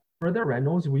For the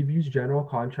rentals, we've used general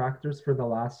contractors for the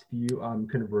last few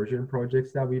conversion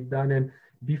projects that we've done. And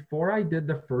before I did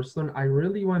the first one, I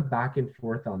really went back and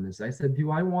forth on this. I said,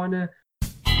 do I want to?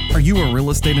 Are you a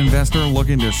real estate investor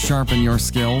looking to sharpen your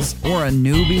skills or a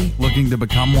newbie looking to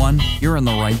become one? You're in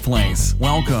the right place.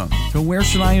 Welcome to Where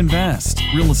Should I Invest?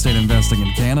 Real Estate Investing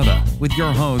in Canada with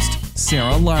your host,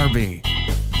 Sarah Larbi.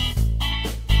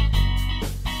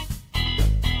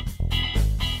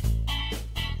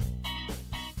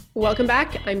 Welcome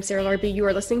back. I'm Sarah Larbi. You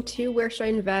are listening to Where Should I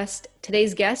Invest?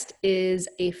 Today's guest is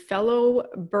a fellow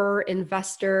BRRRR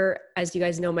investor. As you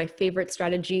guys know, my favorite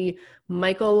strategy,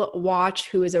 Michael Watch,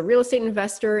 who is a real estate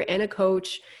investor and a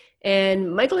coach.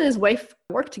 And Michael and his wife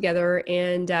work together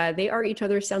and they are each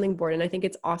other's sounding board. And I think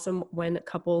it's awesome when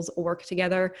couples work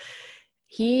together.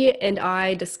 He and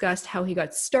I discussed how he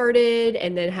got started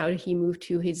and then how he moved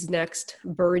to his next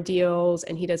BRRRR deals.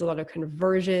 And he does a lot of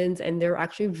conversions and they're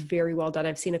actually very well done.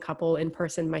 I've seen a couple in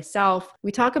person myself.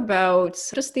 We talk about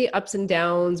just the ups and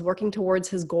downs, working towards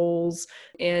his goals,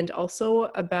 and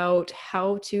also about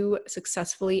how to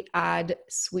successfully add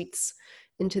suites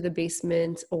into the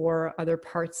basement or other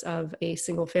parts of a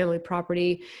single family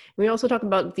property. We also talk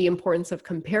about the importance of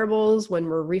comparables when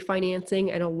we're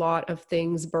refinancing and a lot of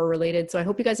things BRRRR related. So I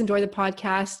hope you guys enjoy the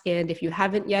podcast. And if you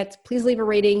haven't yet, please leave a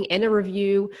rating and a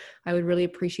review. I would really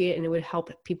appreciate it and it would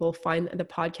help people find the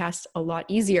podcast a lot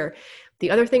easier. The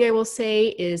other thing I will say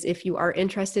is if you are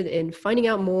interested in finding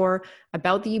out more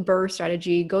about the BRRRR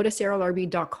strategy, go to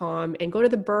sarahlarbi.com and go to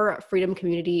the BRRRR Freedom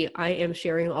Community. I am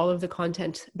sharing all of the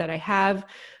content that I have,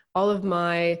 all of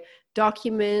my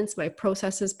documents, my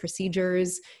processes,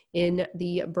 procedures in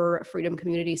the BRRRR Freedom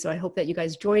Community. So I hope that you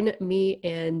guys join me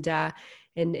and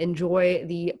enjoy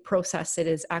the process. It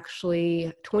is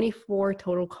actually 24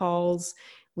 total calls.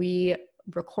 We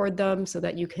record them so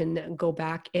that you can go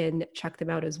back and check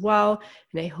them out as well.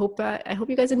 And I hope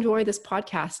you guys enjoy this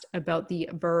podcast about the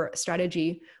BRRRR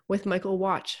strategy with Michael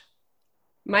Watch.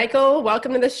 Michael,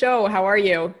 welcome to the show. How are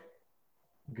you?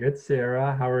 Good,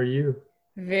 Sarah. How are you?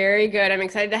 Very good. I'm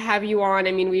excited to have you on.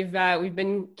 I mean, we've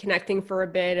been connecting for a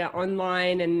bit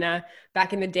online and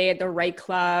back in the day at the Right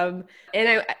Club.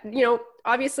 And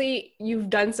obviously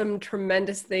you've done some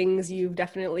tremendous things. You've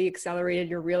definitely accelerated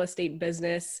your real estate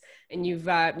business, and you've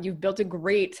built a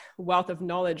great wealth of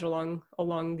knowledge along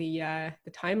the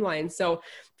timeline. So,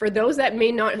 for those that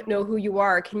may not know who you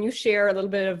are, can you share a little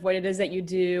bit of what it is that you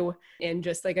do and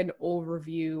just like an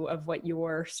overview of what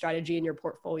your strategy and your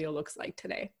portfolio looks like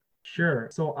today? Sure.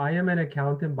 So I am an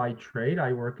accountant by trade.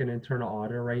 I work in internal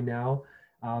audit right now.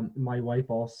 My wife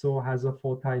also has a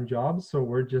full-time job. So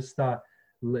we're just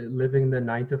living the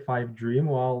 9 to 5 dream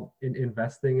while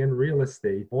investing in real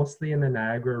estate, mostly in the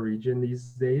Niagara region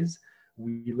these days.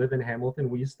 We live in Hamilton.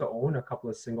 We used to own a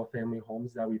couple of single family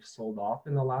homes that we've sold off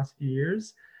in the last few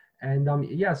years. And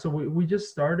so we just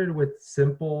started with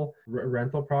simple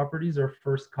rental properties. Our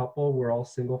first couple were all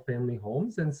single family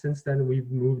homes. And since then we've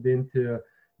moved into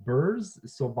BRRRRs,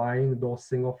 so buying those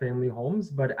single family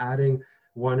homes, but adding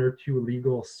one or two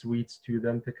legal suites to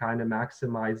them to kind of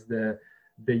maximize the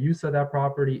use of that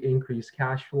property, increase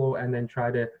cash flow, and then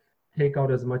try to take out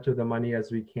as much of the money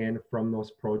as we can from those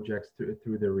projects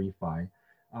through the refi.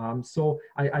 So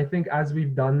I think as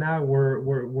we've done that,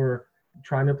 we're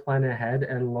trying to plan ahead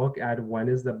and look at when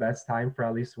is the best time for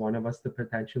at least one of us to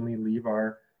potentially leave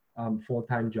our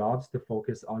full-time jobs to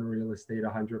focus on real estate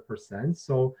 100%.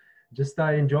 So just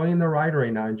enjoying the ride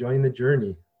right now, enjoying the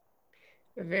journey.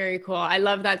 Very cool. I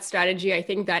love that strategy. I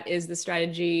think that is the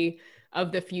strategy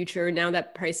of the future. Now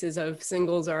that prices of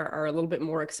singles are a little bit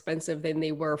more expensive than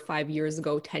they were 5 years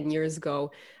ago, 10 years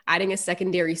ago, adding a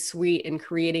secondary suite and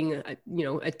creating a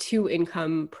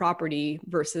 2-income property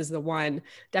versus the one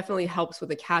definitely helps with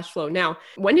the cash flow. Now,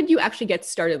 when did you actually get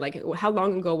started? Like, how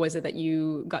long ago was it that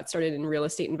you got started in real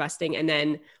estate investing? And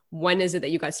then when is it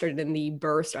that you got started in the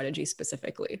BRRRR strategy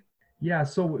specifically? Yeah,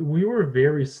 so we were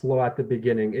very slow at the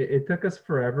beginning. It took us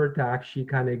forever to actually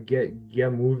kind of get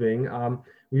moving.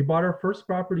 We bought our first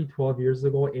property 12 years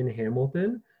ago in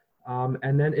Hamilton.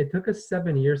 And then it took us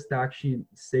 7 years to actually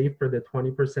save for the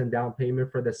 20% down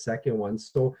payment for the second one.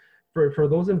 So for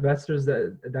those investors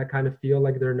that kind of feel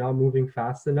like they're not moving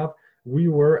fast enough, we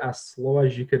were as slow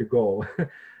as you could go.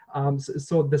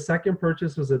 So the second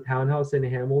purchase was a townhouse in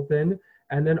Hamilton.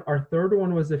 And then our third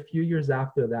one was a few years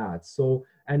after that. So,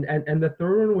 and the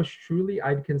third one was truly,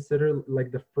 I'd consider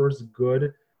like the first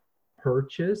good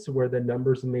purchase where the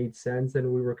numbers made sense.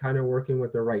 And we were kind of working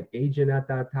with the right agent at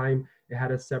that time. It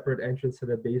had a separate entrance to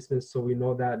the basement. So we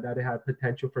know that it had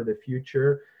potential for the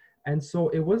future. And so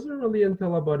it wasn't really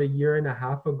until about a year and a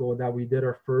half ago that we did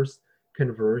our first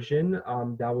conversion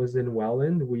that was in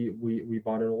Welland. We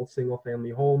bought an old single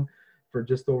family home for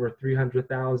just over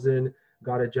 300,000,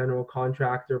 got a general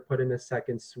contractor, put in a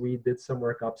second suite, did some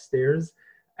work upstairs.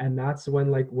 And that's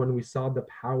when we saw the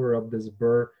power of this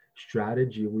BRRRR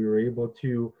strategy, we were able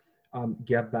to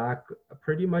get back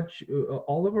pretty much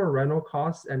all of our rental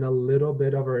costs and a little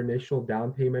bit of our initial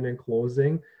down payment and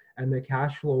closing. And the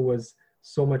cash flow was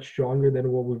so much stronger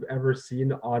than what we've ever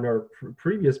seen on our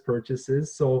previous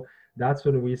purchases. So that's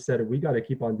when we said we got to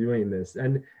keep on doing this.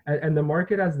 And the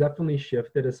market has definitely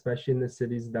shifted, especially in the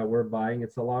cities that we're buying.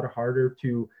 It's a lot harder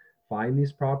to find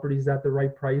these properties at the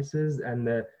right prices, and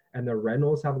the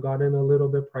rentals have gotten a little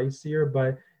bit pricier,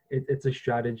 but it's a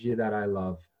strategy that I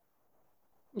love.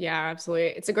 Yeah, absolutely.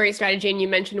 It's a great strategy. And you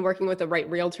mentioned working with the right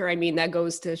realtor. I mean, that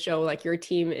goes to show like your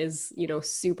team is,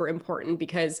 super important,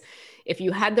 because if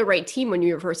you had the right team when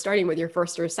you were first starting with your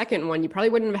first or second one, you probably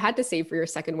wouldn't have had to save for your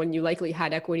second one. You likely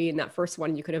had equity in that first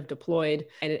one you could have deployed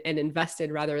and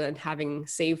invested rather than having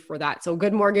saved for that. So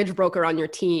good mortgage broker on your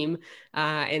team,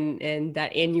 and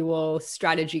that annual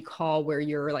strategy call where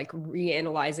you're like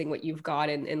reanalyzing what you've got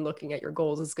and looking at your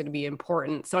goals is going to be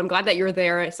important. So I'm glad that you're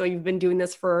there. So you've been doing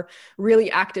this for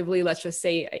really actively, let's just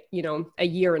say, a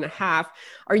year and a half.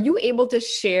 Are you able to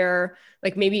share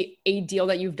like maybe a deal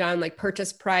that you've done, like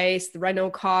purchase price, the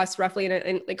rental costs roughly,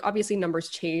 and like obviously numbers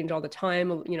change all the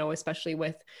time, especially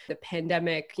with the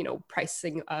pandemic,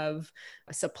 pricing of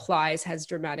supplies has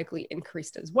dramatically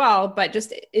increased as well. But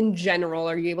just in general,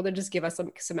 are you able to just give us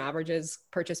some averages,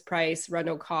 purchase price,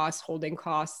 rental costs, holding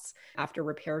costs after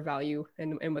repair value,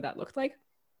 and what that looked like?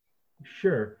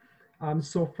 Sure.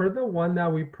 So for the one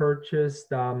that we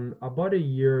purchased about a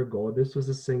year ago, this was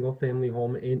a single family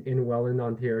home in Welland,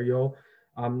 Ontario.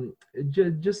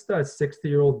 Just a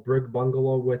 60-year-old brick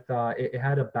bungalow with, it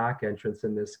had a back entrance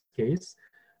in this case.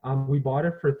 We bought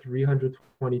it for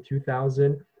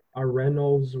 322,000. Our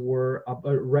rentals were,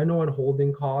 rental and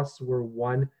holding costs were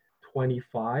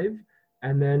 125.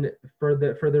 And then for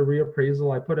the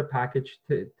reappraisal, I put a package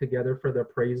together for the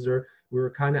appraiser. We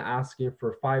were kind of asking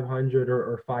for 500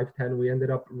 or 510. We ended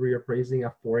up reappraising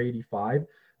at 485,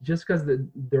 just because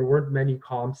there weren't many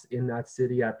comps in that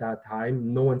city at that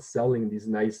time. No one's selling these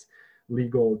nice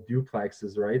legal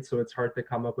duplexes, right? So it's hard to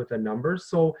come up with a number.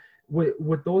 So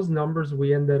with those numbers,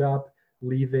 we ended up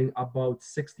leaving about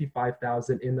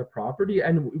 65,000 in the property.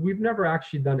 And we've never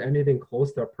actually done anything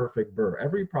close to a perfect BRRRR.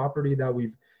 Every property that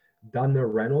we've done the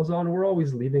rentals on, we're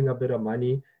always leaving a bit of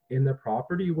money in the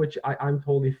property, which I'm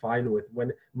totally fine with.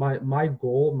 When my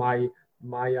goal, my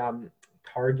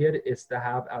target is to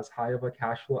have as high of a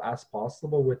cash flow as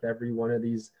possible with every one of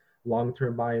these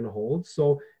long-term buy and hold.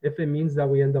 So if it means that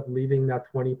we end up leaving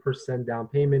that 20% down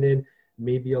payment in,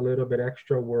 maybe a little bit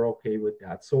extra, we're okay with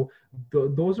that. So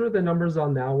those are the numbers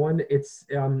on that one. It's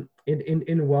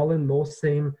in Welland, those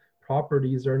same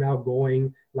properties are now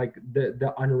going, like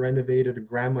the unrenovated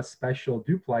grandma special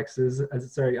duplexes,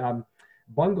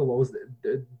 bungalows,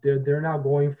 they're now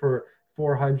going for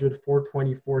 400,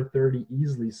 420, 430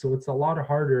 easily. So it's a lot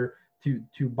harder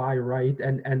to buy right,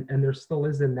 and there still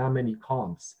isn't that many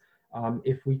comps.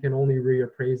 If we can only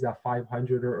reappraise at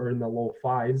 500 or in the low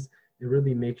fives, it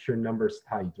really makes your numbers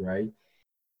tight, right?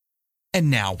 And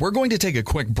now we're going to take a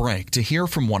quick break to hear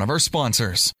from one of our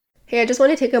sponsors. Hey, I just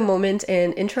want to take a moment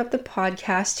and interrupt the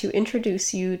podcast to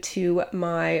introduce you to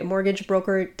my mortgage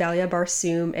broker, Dalia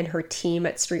Barsoum, and her team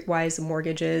at Streetwise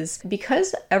Mortgages.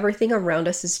 Because everything around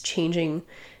us is changing,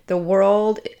 the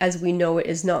world as we know it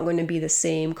is not going to be the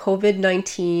same.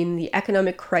 COVID-19, the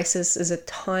economic crisis is a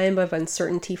time of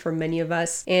uncertainty for many of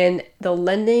us, and the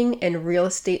lending and real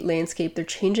estate landscape, they're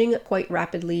changing quite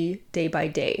rapidly day by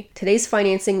day. Today's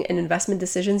financing and investment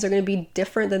decisions are going to be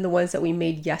different than the ones that we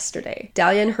made yesterday.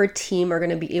 Dalia and her team are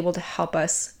going to be able to help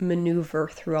us maneuver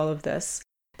through all of this.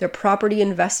 They're property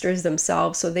investors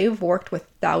themselves, so they've worked with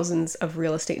thousands of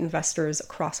real estate investors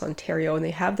across Ontario, and they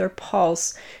have their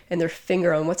pulse and their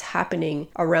finger on what's happening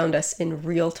around us in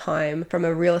real time from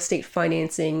a real estate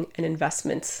financing and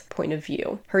investments point of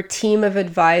view. Her team of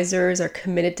advisors are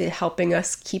committed to helping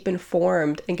us keep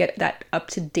informed and get that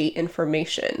up-to-date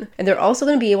information. And they're also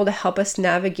going to be able to help us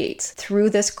navigate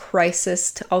through this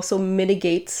crisis to also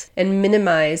mitigate and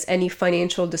minimize any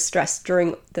financial distress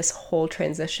during this whole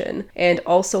transition, and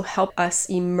also help us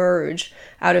emerge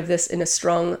out of this in a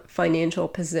strong financial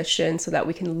position so that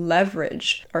we can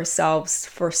leverage ourselves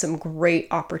for some great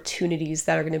opportunities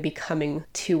that are going to be coming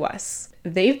to us.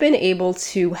 They've been able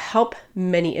to help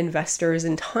many investors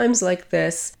in times like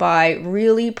this by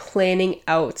really planning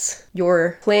out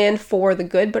your plan for the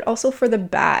good, but also for the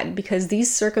bad, because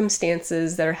these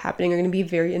circumstances that are happening are going to be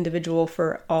very individual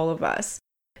for all of us.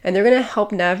 And they're going to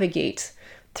help navigate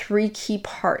three key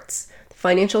parts: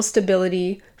 financial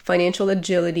stability, financial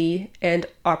agility, and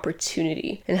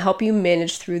opportunity, and help you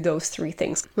manage through those three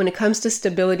things. When it comes to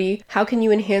stability, how can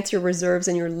you enhance your reserves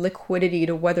and your liquidity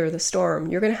to weather the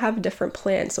storm? You're going to have different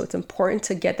plans, so it's important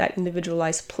to get that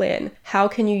individualized plan. How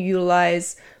can you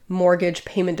utilize mortgage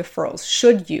payment deferrals?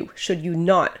 Should you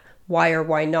not? Why or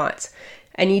why not?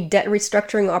 Any debt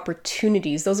restructuring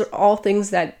opportunities. Those are all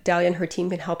things that Dalia and her team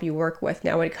can help you work with.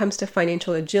 Now, when it comes to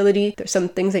financial agility, there's some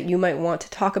things that you might want to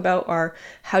talk about are: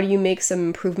 how do you make some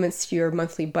improvements to your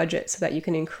monthly budget so that you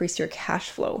can increase your cash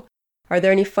flow? Are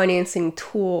there any financing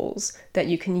tools that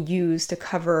you can use to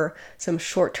cover some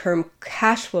short-term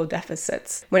cash flow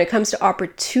deficits? When it comes to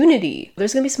opportunity,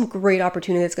 there's going to be some great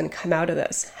opportunity that's going to come out of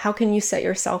this. How can you set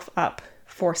yourself up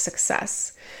for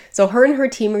success? So her and her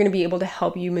team are going to be able to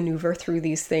help you maneuver through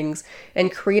these things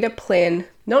and create a plan,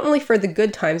 not only for the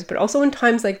good times, but also in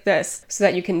times like this, so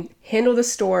that you can handle the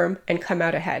storm and come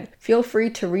out ahead. Feel free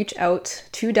to reach out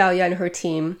to Dalia and her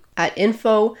team at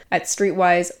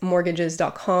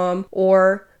info@streetwisemortgages.com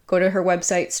or go to her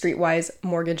website,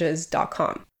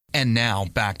 streetwisemortgages.com. And now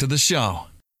back to the show.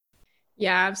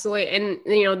 Yeah, absolutely. And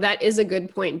that is a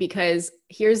good point, because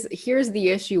here's the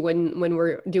issue when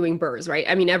we're doing BRRRRs, right?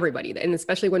 I mean, everybody, and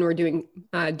especially when we're doing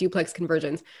duplex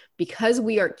conversions, because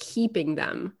we are keeping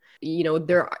them,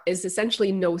 there is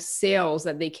essentially no sales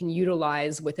that they can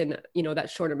utilize within, that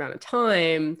short amount of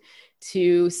time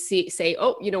to say,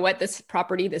 oh, you know what, this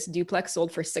property, this duplex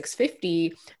sold for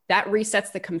 $650, that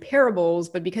resets the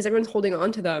comparables. But because everyone's holding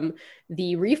on to them,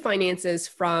 the refinances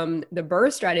from the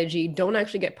BRRRR strategy don't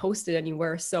actually get posted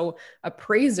anywhere. So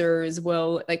appraisers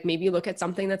will maybe look at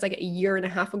something that's a year and a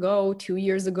half ago, 2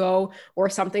 years ago, or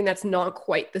something that's not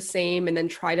quite the same, and then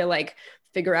try to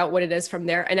figure out what it is from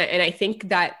there. And I think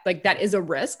that that is a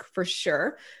risk for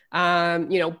sure.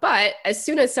 But as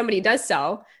soon as somebody does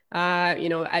sell,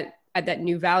 at that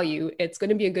new value, it's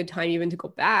going to be a good time even to go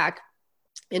back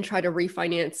and try to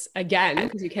refinance again,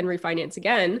 because you can refinance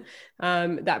again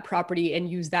that property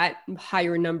and use that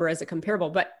higher number as a comparable.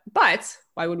 But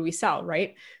why would we sell,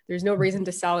 right? There's no reason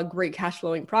to sell a great cash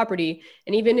flowing property.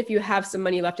 And even if you have some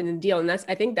money left in the deal, and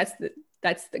I think that's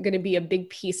going to be a big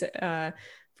piece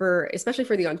especially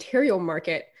for the Ontario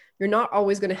market. You're not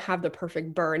always going to have the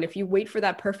perfect BRRRR. And if you wait for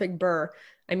that perfect BRRRR,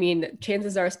 I mean,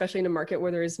 chances are, especially in a market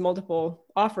where there's multiple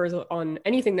offers on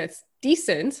anything that's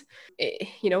decent,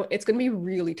 it's going to be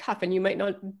really tough, and you might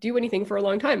not do anything for a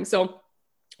long time. So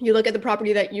you look at the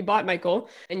property that you bought, Michael,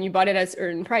 and you bought it at a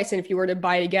certain price. And if you were to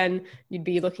buy it again, you'd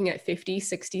be looking at 50,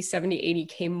 60, 70,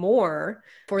 80K more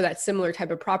for that similar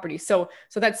type of property. So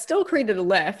that still created a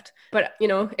lift, but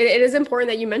it is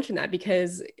important that you mention that,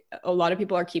 because a lot of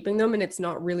people are keeping them and it's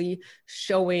not really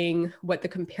showing what the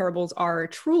comparables are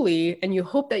truly. And you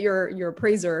hope that your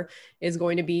appraiser is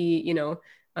going to be,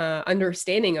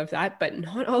 understanding of that, but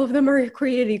not all of them are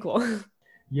created equal.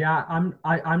 Yeah,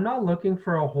 I'm not looking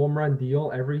for a home run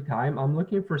deal every time. I'm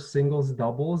looking for singles,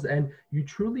 doubles, and you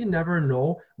truly never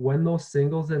know when those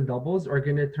singles and doubles are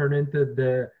going to turn into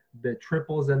the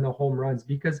triples and the home runs.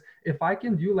 Because if I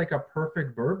can do a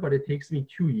perfect BRRRR, but it takes me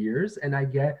 2 years and I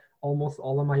get almost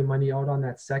all of my money out on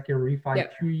that second refi,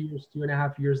 Yep. 2 years,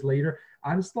 2.5 years later,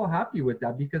 I'm still happy with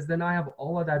that, because then I have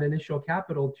all of that initial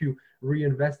capital to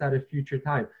reinvest at a future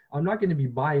time. I'm not going to be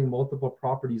buying multiple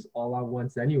properties all at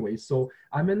once anyway. So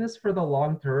I'm in this for the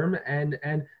long term. And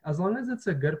as long as it's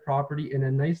a good property in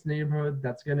a nice neighborhood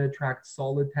that's going to attract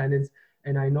solid tenants,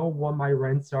 and I know what my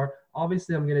rents are,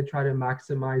 obviously I'm going to try to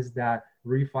maximize that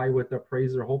refi with the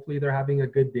appraiser. Hopefully they're having a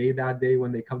good day that day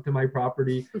when they come to my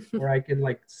property, or I can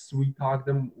sweet talk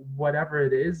them, whatever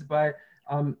it is. But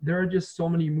there are just so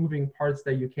many moving parts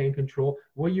that you can't control.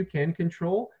 What you can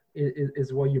control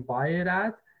is what you buy it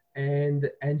at, and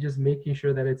just making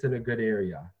sure that it's in a good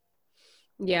area.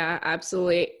 Yeah,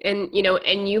 absolutely. And,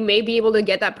 and you may be able to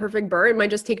get that perfect BRRRR. It might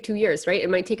just take 2 years, right? It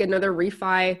might take another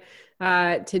refi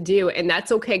to do. And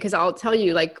that's okay. Cause I'll tell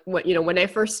you, when I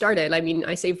first started, I mean,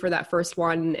 I saved for that first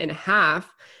 1.5.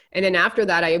 And then after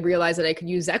that, I realized that I could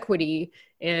use equity,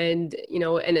 and,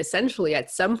 and essentially at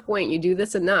some point you do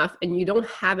this enough and you don't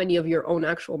have any of your own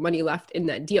actual money left in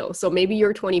that deal. So maybe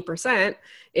your 20%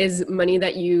 is money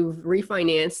that you've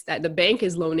refinanced, that the bank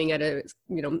is loaning at a,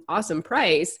 awesome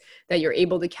price, that you're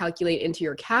able to calculate into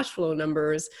your cash flow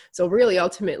numbers. So really,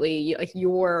 ultimately,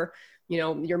 your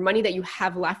money that you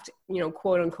have left,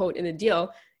 quote unquote, in the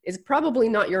deal is probably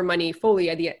not your money fully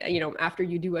at the, after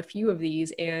you do a few of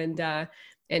these. And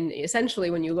essentially,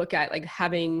 when you look at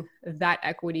having that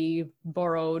equity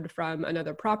borrowed from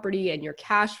another property and your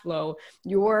cash flow,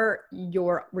 your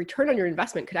return on your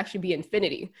investment could actually be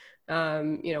infinity,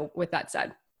 with that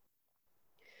said.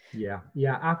 Yeah.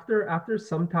 After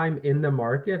some time in the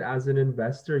market as an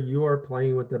investor, you are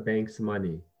playing with the bank's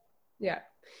money. Yeah.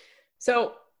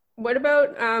 So what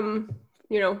about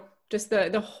just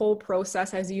the whole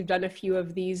process as you've done a few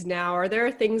of these now? Are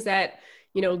there things that,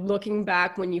 looking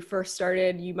back when you first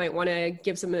started, you might want to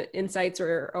give some insights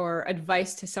or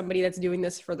advice to somebody that's doing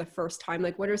this for the first time?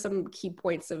 Like, what are some key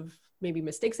points of maybe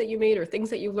mistakes that you made or things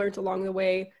that you've learned along the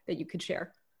way that you could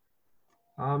share?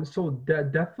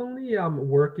 Definitely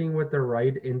working with the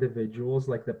right individuals,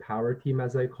 like the power team,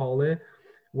 as I call it.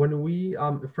 When we,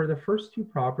 for the first two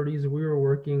properties, we were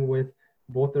working with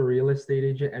both a real estate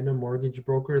agent and a mortgage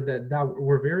broker that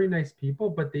were very nice people,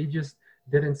 but they just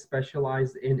didn't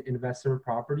specialize in investment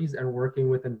properties and working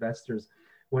with investors.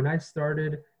 When I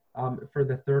started for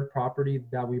the third property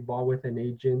that we bought with an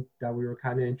agent that we were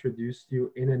kind of introduced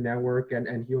to in a network,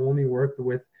 and he only worked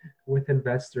with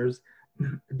investors,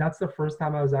 that's the first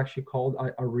time I was actually called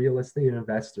a real estate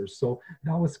investor. So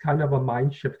that was kind of a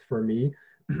mind shift for me.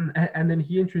 And then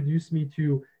he introduced me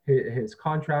to his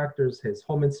contractors, his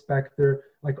home inspector,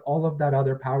 like all of that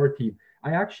other power team.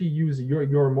 I actually use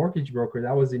your mortgage broker.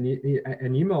 That was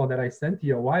an email that I sent to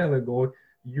you a while ago.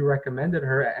 You recommended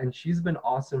her, and she's been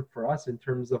awesome for us in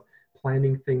terms of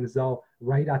planning things out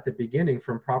right at the beginning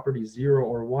from property 0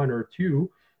 or 1 or 2.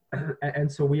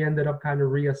 And so we ended up kind of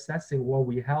reassessing what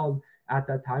we held at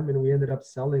that time, and we ended up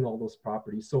selling all those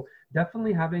properties. So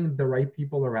definitely having the right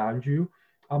people around you.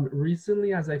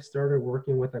 Recently, as I've started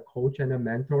working with a coach and a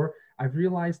mentor, I've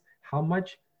realized how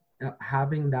much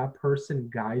having that person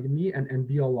guide me and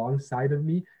be alongside of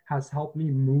me has helped me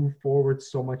move forward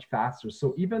so much faster.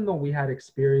 So even though we had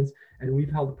experience and we've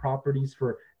held properties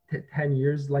for 10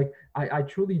 years, like I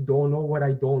truly don't know what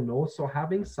I don't know. So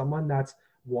having someone that's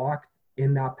walked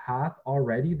in that path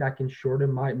already that can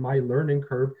shorten my learning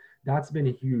curve, that's been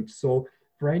huge. So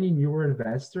for any newer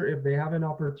investor, if they have an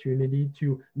opportunity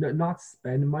to not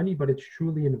spend money, but it's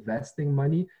truly investing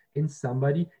money in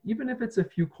somebody, even if it's a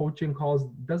few coaching calls,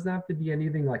 doesn't have to be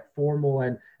anything like formal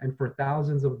and for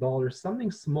thousands of dollars, something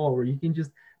small where you can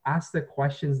just ask the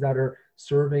questions that are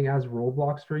serving as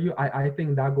roadblocks for you. I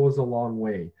think that goes a long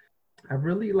way. I've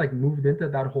really like moved into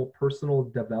that whole personal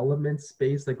development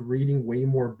space, like reading way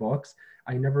more books.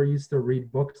 I never used to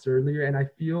read books earlier, and I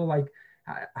feel like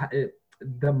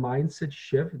the mindset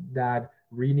shift that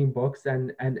reading books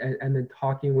and then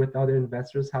talking with other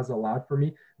investors has allowed for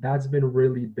me, that's been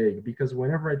really big, because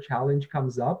whenever a challenge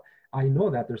comes up, I know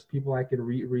that there's people I can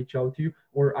reach out to,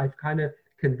 or I've kind of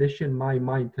conditioned my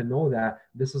mind to know that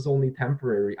this is only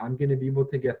temporary. I'm going to be able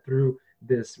to get through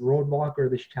this roadblock or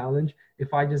this challenge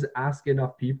if I just ask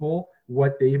enough people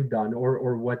what they've done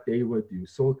or what they would do.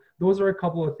 So those are a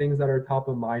couple of things that are top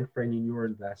of mind for any newer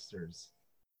investors.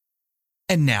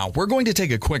 And now we're going to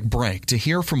take a quick break to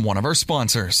hear from one of our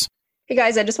sponsors. Hey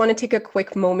guys, I just want to take a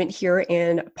quick moment here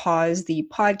and pause the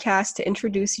podcast to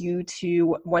introduce you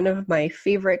to one of my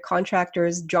favorite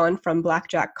contractors, John from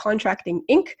Blackjack Contracting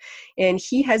Inc. And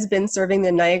he has been serving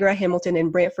the Niagara, Hamilton, and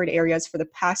Brantford areas for the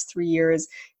past 3 years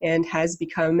and has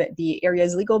become the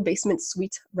area's legal basement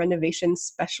suite renovation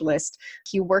specialist.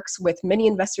 He works with many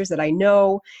investors that I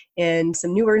know and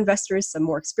some newer investors, some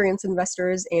more experienced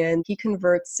investors, and he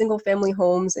converts single family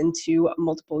homes into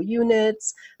multiple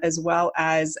units, as well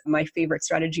as my favorite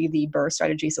strategy, the BRRRR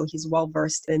strategy. So he's well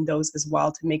versed in those as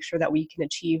well to make sure that we can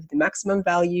achieve the maximum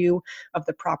value of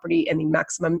the property and the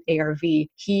maximum ARV.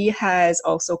 He has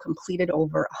also completed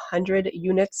over 100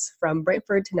 units from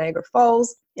Brantford to Niagara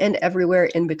Falls and everywhere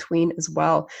in between as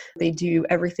well. They do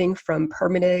everything from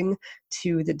permitting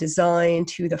to the design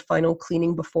to the final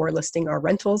cleaning before listing our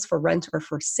rentals for rent or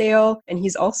for sale. And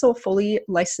he's also a fully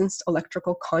licensed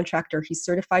electrical contractor. He's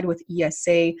certified with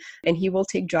ESA, and he will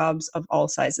take jobs of all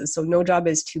sizes. So no job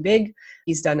is too big.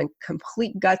 He's done a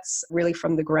complete guts really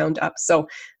from the ground up. So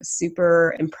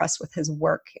super impressed with his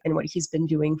work and what he's been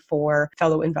doing for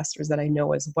fellow investors that I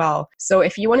know as well. So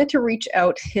if you wanted to reach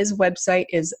out, his website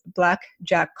is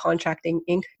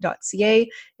blackjackcontractinginc.ca,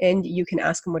 and you can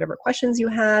ask him whatever questions you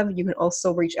have. You can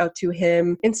also reach out to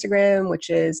him Instagram, which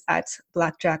is at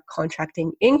Blackjack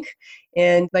Contracting Inc.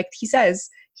 And like he says,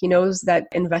 he knows that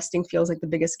investing feels like the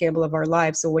biggest gamble of our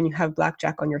lives. So when you have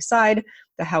blackjack on your side,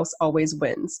 the house always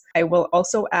wins. I will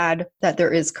also add that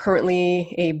there is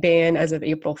currently a ban as of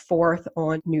April 4th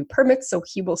on new permits. So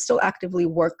he will still actively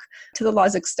work to the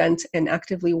law's extent and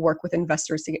actively work with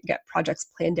investors to get projects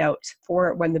planned out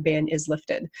for when the ban is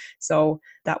lifted. So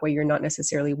that way you're not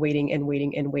necessarily waiting and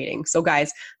waiting and waiting. So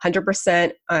guys,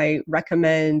 100% I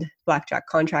recommend Blackjack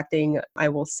Contracting. I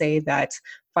will say that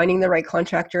finding the right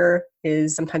contractor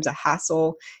is sometimes a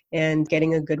hassle and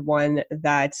getting a good one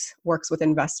that works with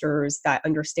investors, that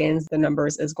understands the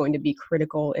numbers, is going to be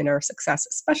critical in our success,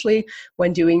 especially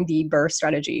when doing the BRRRR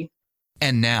strategy.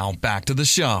 And now back to the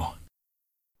show.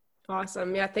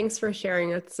 Awesome. Yeah, thanks for sharing.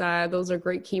 Those are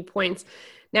great key points.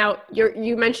 Now,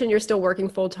 you mentioned you're still working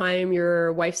full time.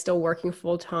 Your wife's still working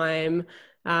full time.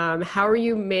 How are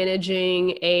you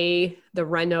managing the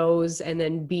renos, and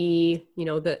then B,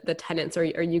 the tenants? Are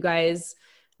you guys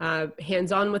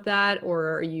hands-on with that,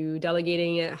 or are you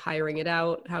delegating it, hiring it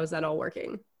out? How is that all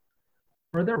working?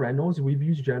 For the rentals, we've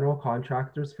used general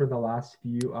contractors for the last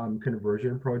few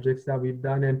conversion projects that we've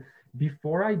done. And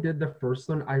before I did the first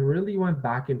one, I really went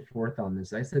back and forth on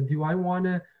this. I said, do I want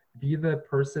to be the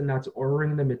person that's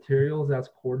ordering the materials, that's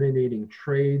coordinating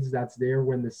trades, that's there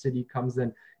when the city comes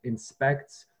and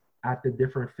inspects at the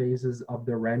different phases of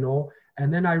the rental?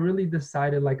 And then I really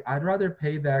decided, like, I'd rather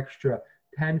pay the extra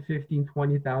 10, 15,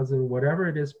 20,000, whatever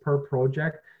it is per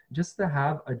project, just to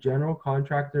have a general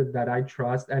contractor that I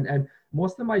trust. And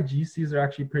most of my GCs are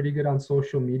actually pretty good on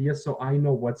social media, so I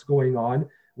know what's going on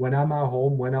when I'm at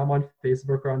home, when I'm on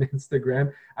Facebook or on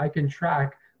Instagram. I can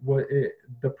track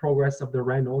the progress of the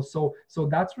rental. So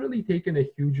that's really taken a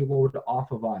huge load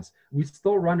off of us. We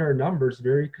still run our numbers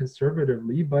very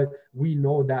conservatively, but we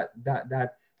know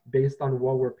that based on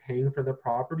what we're paying for the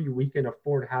property, we can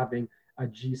afford having a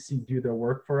GC do the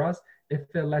work for us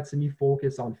if it lets me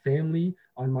focus on family,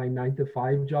 on my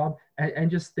 9-to-5 job, and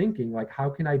just thinking, like, how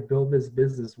can I build this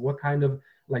business? What kind of,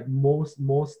 like, most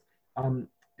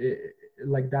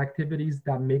like, the activities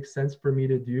that make sense for me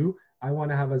to do, I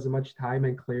want to have as much time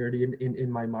and clarity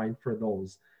in my mind for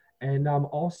those. And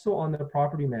also on the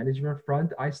property management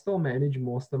front, I still manage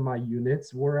most of my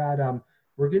units. We're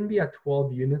going to be at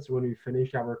 12 units when we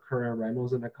finish our current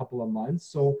rentals in a couple of months.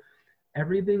 So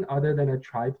everything other than a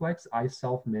triplex, I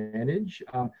self-manage,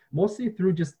 mostly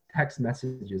through just text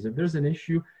messages. If there's an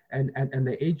issue and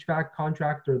the HVAC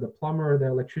contractor, the plumber, the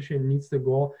electrician needs to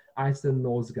go, I send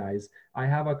those guys. I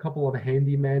have a couple of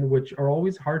handymen, which are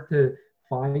always hard to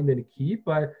find and keep,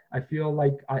 but I feel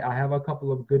like I have a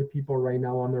couple of good people right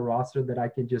now on the roster that I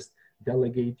can just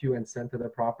delegate to and send to the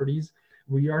properties.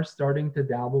 We are starting to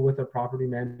dabble with a property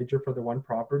manager for the one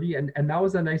property, and that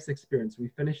was a nice experience. We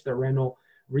finished the rental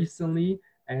recently,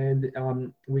 and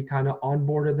we kind of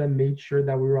onboarded them, made sure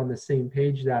that we were on the same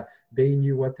page, that they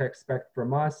knew what to expect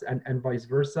from us, and vice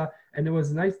versa. And it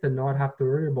was nice to not have to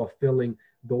worry about filling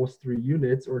those 3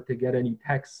 units or to get any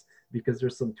texts, because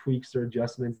there's some tweaks or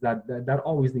adjustments that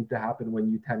always need to happen when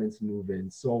new tenants move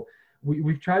in. So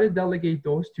we've tried to delegate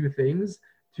those 2 things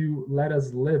to let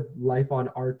us live life on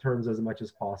our terms as much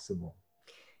as possible.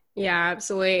 Yeah,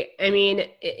 absolutely. I mean,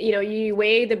 you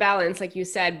weigh the balance, like you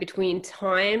said, between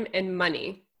time and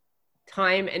money,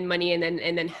 and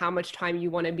then how much time you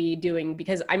want to be doing.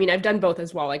 Because I mean, I've done both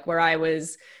as well, like where I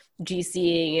was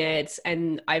GCing it,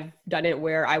 and I've done it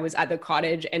where I was at the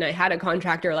cottage and I had a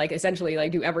contractor like essentially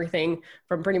like do everything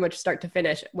from pretty much start to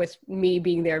finish, with me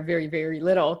being there very, very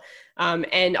little.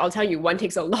 And I'll tell you, one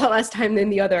takes a lot less time than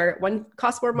the other. One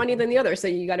costs more money than the other. So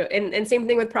you got to, and same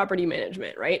thing with property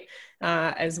management, right?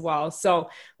 As well. So,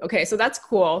 okay. So that's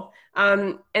cool.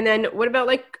 And then what about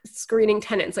like screening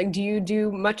tenants? Like, do you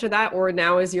do much of that, or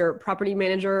now is your property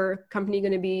manager company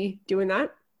going to be doing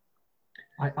that?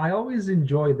 I always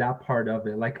enjoy that part of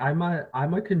it. Like, I'm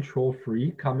a control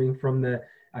freak coming from the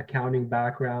accounting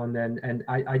background, and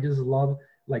I just love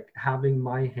like having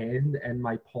my hand and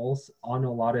my pulse on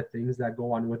a lot of things that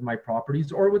go on with my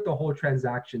properties or with the whole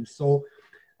transaction. So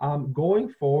going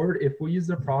forward, if we use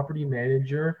a property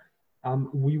manager,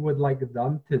 we would like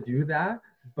them to do that,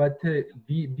 but to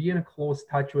be in a close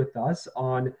touch with us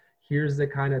on, here's the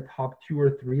kind of top 2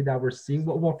 or 3 that we're seeing.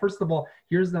 Well, first of all,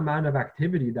 here's the amount of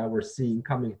activity that we're seeing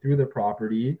coming through the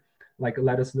property. Like,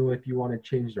 let us know if you want to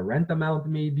change the rent amount,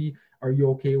 maybe. Are you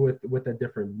okay with a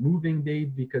different moving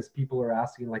date? Because people are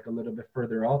asking like a little bit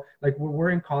further out. Like,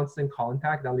 we're in constant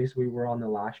contact, at least we were on the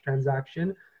last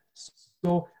transaction.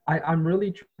 So I'm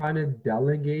really trying to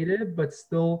delegate it, but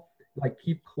still like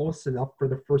keep close enough for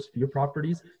the first few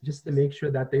properties, just to make sure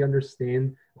that they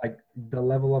understand like the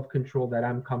level of control that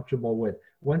I'm comfortable with.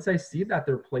 Once I see that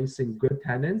they're placing good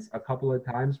tenants a couple of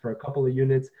times for a couple of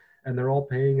units and they're all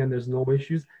paying and there's no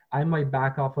issues, I might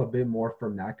back off a bit more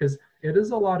from that, because it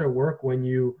is a lot of work when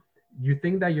you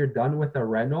think that you're done with a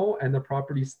rental and the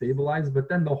property stabilized, but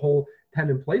then the whole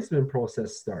tenant placement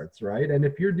process starts, right? And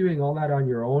if you're doing all that on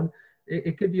your own,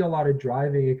 it could be a lot of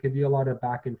driving. It could be a lot of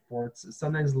back and forths.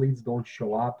 Sometimes leads don't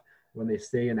show up when they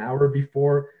say an hour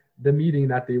before the meeting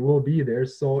that they will be there.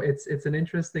 So it's an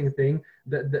interesting thing.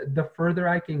 The further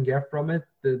I can get from it,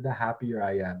 the happier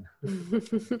I am.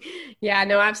 Yeah,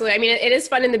 no, absolutely. I mean, it is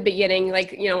fun in the beginning.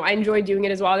 Like, I enjoy doing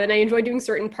it as well. And I enjoy doing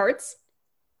certain parts,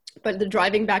 but the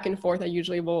driving back and forth, I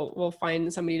usually will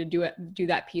find somebody to do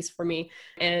that piece for me.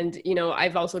 And,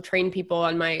 I've also trained people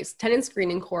on my tenant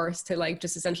screening course to like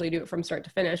just essentially do it from start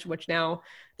to finish, which now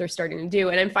they're starting to do.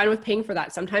 And I'm fine with paying for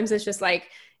that. Sometimes it's just like,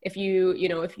 if you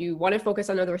want to focus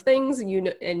on other things and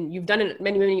you've done it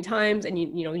many, many times, and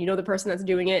the person that's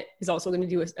doing it is also going to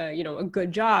do a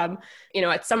good job,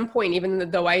 at some point, even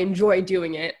though I enjoy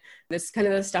doing it, this is kind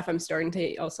of the stuff I'm starting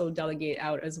to also delegate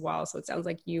out as well. So it sounds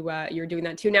like you're doing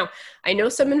that too. Now, I know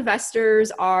some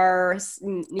investors are,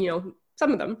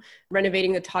 some of them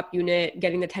renovating the top unit,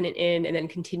 getting the tenant in, and then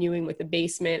continuing with the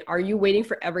basement. Are you waiting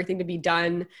for everything to be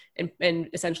done and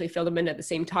essentially fill them in at the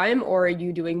same time? Or are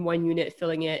you doing one unit,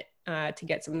 filling it to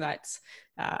get some of that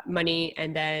money,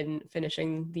 and then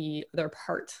finishing the other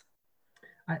part?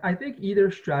 I think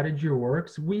either strategy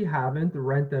works. We haven't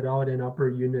rented out an upper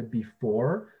unit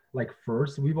before, like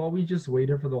first. We've always just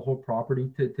waited for the whole property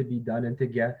to be done and to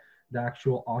get the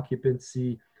actual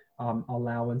occupancy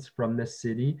allowance from the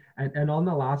city. And on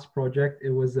the last project,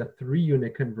 it was a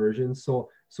 3-unit conversion. So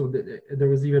there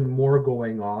was even more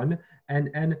going on.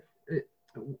 And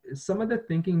some of the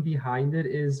thinking behind it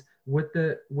is with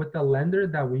the lender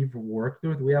that we've worked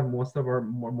with, we have most of our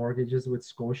mortgages with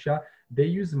Scotia. They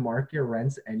use market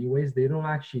rents anyways. They don't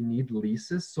actually need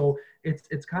leases. So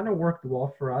it's kind of worked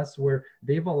well for us, where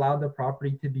they've allowed the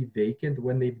property to be vacant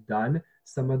when they've done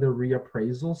some of the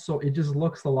reappraisals. So it just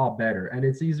looks a lot better and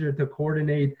it's easier to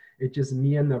coordinate. It's just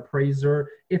me and the appraiser,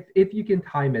 if you can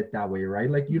time it that way, right?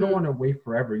 Like you don't want to wait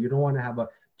forever. You don't want to have a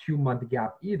 2-month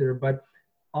gap either. But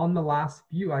on the last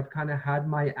few, I've kind of had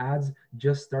my ads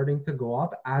just starting to go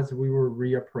up as we were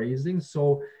reappraising.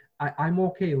 So I'm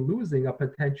okay losing a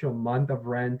potential month of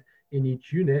rent in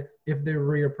each unit if the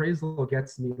reappraisal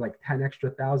gets me like 10 extra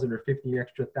thousand or 15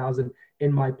 extra thousand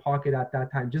in my pocket at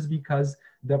that time, just because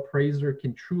the appraiser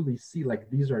can truly see like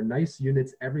these are nice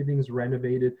units, everything's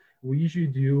renovated. We usually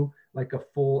do like a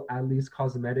full, at least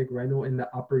cosmetic rental in the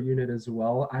upper unit as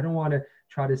well. I don't want to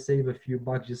try to save a few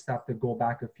bucks just have to go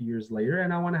back a few years later,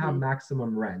 and I want to have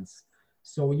maximum rents.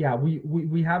 So yeah,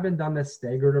 we haven't done the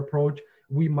staggered approach.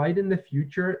 We might in the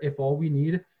future if all we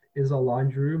need is a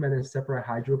laundry room and a separate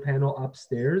hydro panel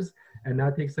upstairs, and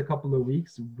that takes a couple of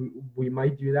weeks. We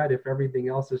might do that if everything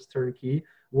else is turnkey.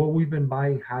 What we've been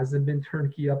buying hasn't been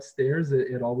turnkey upstairs.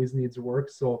 It always needs work.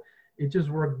 So it just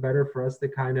worked better for us to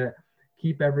kind of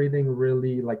keep everything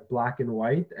really like black and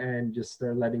white and just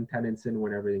start letting tenants in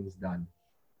when everything's done.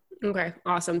 Okay,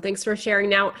 awesome. Thanks for sharing.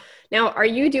 Now, are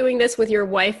you doing this with your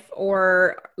wife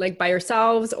or like by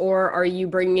yourselves, or are you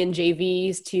bringing in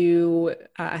JVs to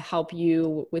help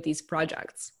you with these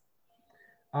projects?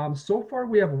 So far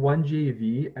we have one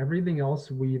JV. Everything else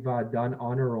we've done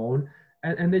on our own.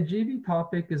 And the JV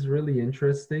topic is really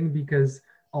interesting because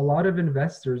a lot of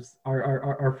investors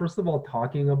are first of all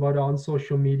talking about it on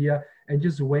social media and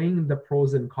just weighing the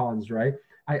pros and cons, right?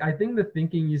 I think the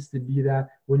thinking used to be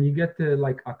that when you get to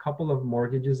like a couple of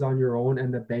mortgages on your own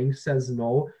and the bank says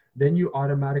no, then you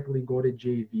automatically go to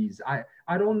JVs.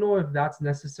 I don't know if that's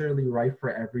necessarily right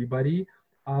for everybody.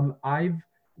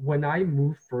 When I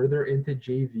move further into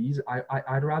JVs,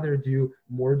 I'd rather do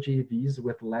more JVs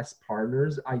with less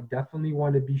partners. I definitely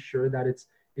want to be sure that it's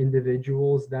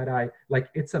individuals that I like.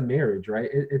 It's a marriage, right?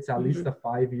 It's at least a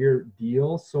 5-year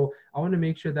deal. So I want to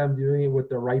make sure that I'm doing it with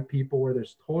the right people where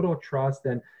there's total trust.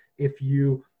 And if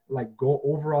you like go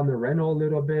over on the rental a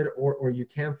little bit, or you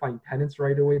can't find tenants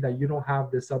right away, that you don't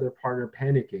have this other partner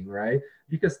panicking, right?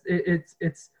 Because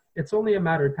it's only a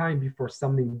matter of time before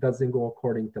something doesn't go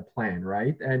according to plan,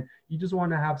 right? And you just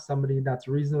want to have somebody that's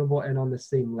reasonable and on the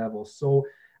same level. So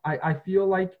I feel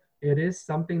like it is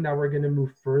something that we're going to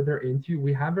move further into.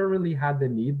 We haven't really had the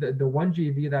need. The one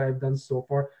JV that I've done so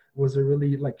far was a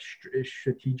really like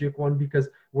strategic one because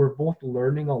we're both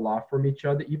learning a lot from each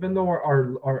other. Even though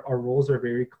our roles are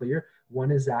very clear,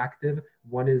 one is active,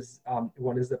 one is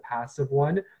the passive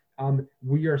one.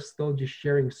 We are still just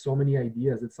sharing so many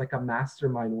ideas. It's like a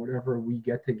mastermind whenever we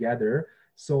get together.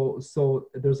 So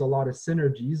there's a lot of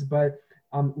synergies, but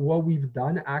what we've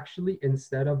done actually,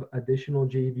 instead of additional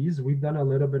JVs, we've done a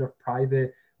little bit of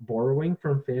private borrowing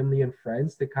from family and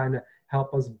friends to kind of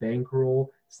help us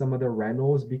bankroll some of the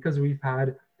rentals, because we've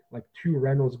had like 2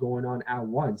 rentals going on at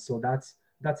once. So that's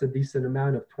a decent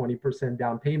amount of 20%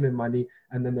 down payment money.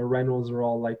 And then the rentals are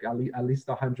all like at least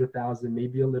 100,000,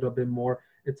 maybe a little bit more.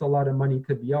 It's a lot of money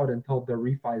to be out until the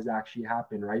refis actually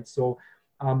happen, right? So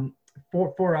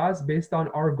for us, based on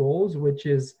our goals, which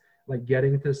is like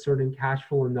getting to a certain cash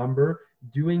flow number,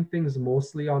 doing things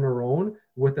mostly on our own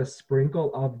with a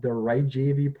sprinkle of the right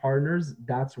JV partners,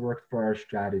 that's worked for our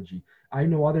strategy. I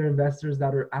know other investors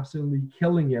that are absolutely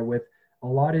killing it with a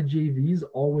lot of JVs,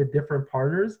 all with different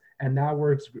partners, and that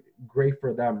works great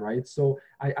for them, right? So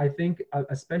I think,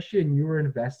 especially a newer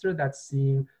investor that's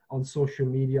seeing on social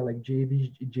media like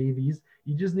JVs,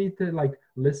 you just need to like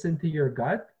listen to your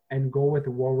gut and go with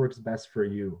what works best for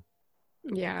you.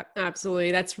 Yeah,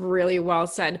 absolutely. That's really well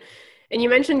said. And you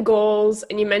mentioned goals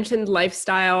and you mentioned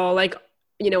lifestyle. Like,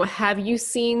 have you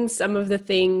seen some of the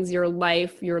things, your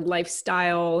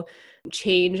lifestyle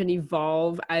change and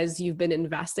evolve as you've been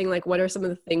investing? Like, what are some of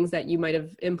the things that you might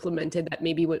have implemented that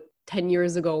maybe 10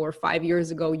 years ago or 5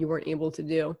 years ago you weren't able to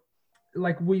do?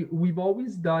 Like we've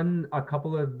always done a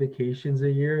couple of vacations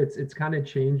a year. It's kind of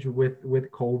changed with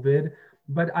COVID,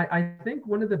 but I think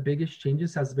one of the biggest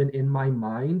changes has been in my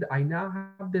mind. I now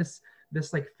have this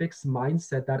like fixed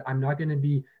mindset that I'm not going to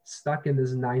be stuck in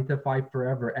this 9 to 5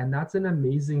 forever, and that's an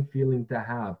amazing feeling to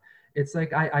have. It's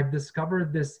like I've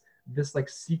discovered this like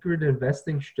secret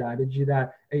investing strategy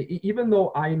that even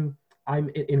though I'm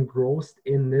engrossed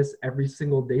in this every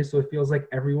single day, so it feels like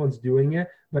everyone's doing it,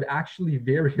 but actually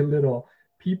very little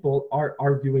people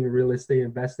are doing real estate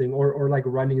investing or like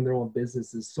running their own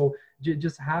businesses. So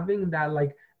just having that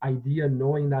like idea,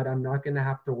 knowing that I'm not going to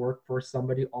have to work for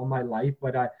somebody all my life,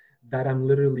 but that I'm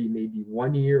literally maybe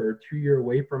 1 year or 2 year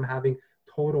away from having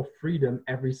total freedom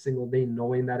every single day,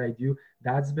 knowing that I do,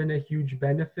 that's been a huge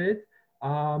benefit.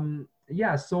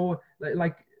 Yeah, so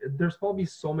like there's probably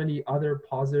so many other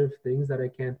positive things that I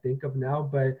can't think of now,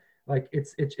 but like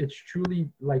it's truly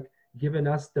like given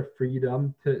us the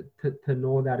freedom to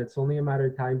know that it's only a matter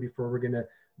of time before we're gonna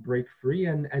break free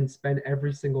and spend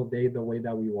every single day the way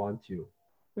that we want to.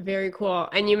 Very cool.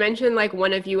 And you mentioned like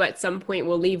one of you at some point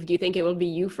will leave. Do you think it will be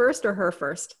you first or her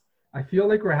first? I feel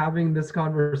like we're having this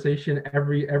conversation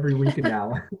every week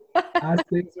now. As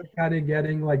things are kind of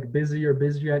getting like busier,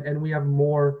 and we have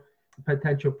more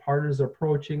potential partners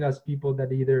approaching us, people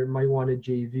that either might want a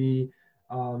JV,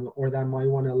 or that might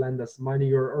want to lend us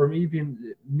money, or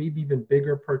maybe even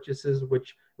bigger purchases,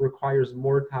 which requires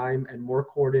more time and more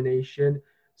coordination.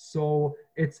 So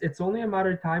it's only a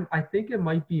matter of time. I think it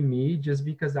might be me, just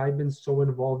because I've been so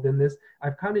involved in this.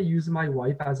 I've kind of used my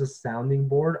wife as a sounding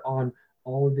board on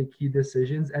all of the key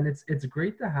decisions, and it's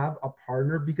great to have a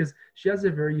partner because she has a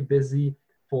very busy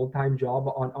full-time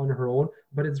job on her own,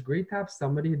 but it's great to have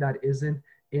somebody that isn't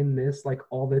in this like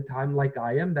all the time like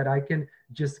I am, that I can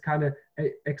just kind of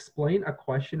explain a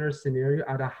question or scenario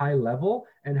at a high level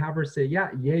and have her say,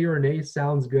 yeah, yay or nay,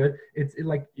 sounds good.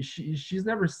 Like she's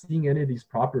never seeing any of these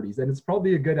properties, and it's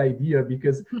probably a good idea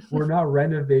because we're not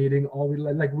renovating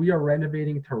we are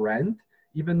renovating to rent.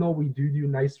 Even though we do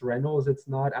nice rentals, it's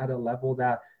not at a level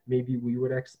that maybe we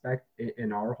would expect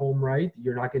in our home, right?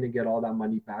 You're not going to get all that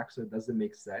money back, so it doesn't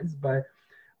make sense. But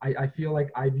I feel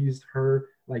like I've used her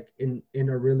like in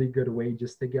a really good way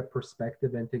just to get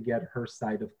perspective and to get her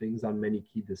side of things on many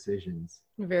key decisions.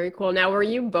 Very cool. Now, were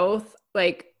you both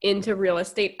like into real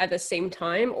estate at the same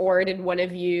time, or did one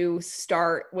of you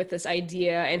start with this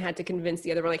idea and had to convince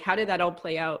the other? Like, how did that all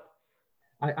play out?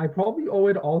 I probably owe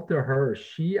it all to her.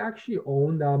 She actually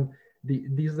owned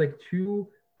these like two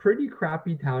pretty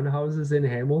crappy townhouses in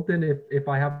Hamilton, if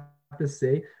I have to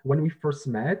say, when we first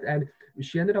met. And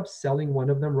she ended up selling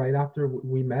one of them right after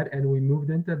we met, and we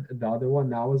moved into the other one.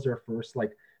 That was our first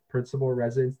like principal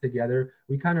residence together.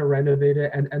 We kind of renovated,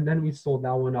 and then we sold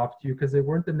that one off too because they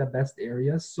weren't in the best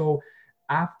areas. So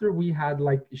after we had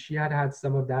like she had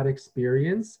some of that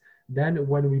experience, then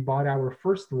when we bought our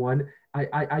first one,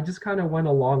 I just kind of went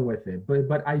along with it.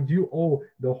 But I do owe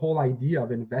the whole idea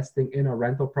of investing in a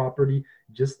rental property.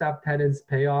 Just have tenants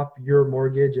pay off your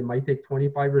mortgage. It might take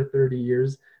 25 or 30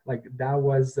 years. Like that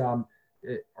was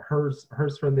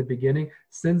hers from the beginning.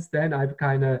 Since then, I've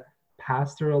kind of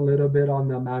passed her a little bit on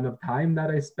the amount of time that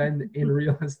I spend in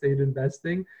real estate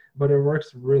investing, but it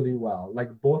works really well. Like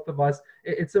both of us,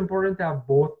 it's important to have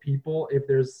both people, if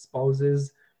there's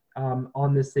spouses,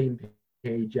 on the same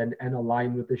page and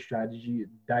align with the strategy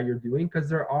that you're doing, because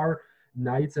there are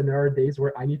nights and there are days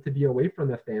where I need to be away from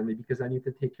the family because I need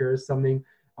to take care of something,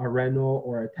 a rental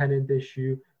or a tenant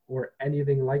issue or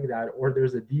anything like that, or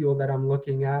there's a deal that I'm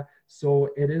looking at. So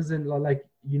it isn't like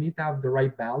you need to have the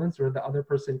right balance, or the other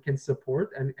person can support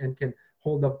and can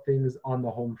hold up things on the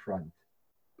home front.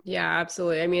 Yeah,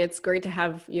 absolutely. I mean, it's great to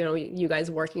have, you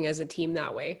guys working as a team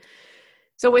that way.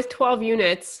 So with 12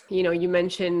 units, you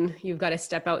mentioned you've got to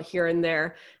step out here and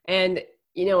there. And,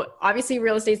 obviously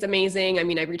real estate's amazing. I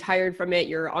mean, I retired from it.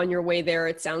 You're on your way there,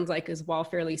 it sounds like, as well,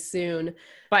 fairly soon.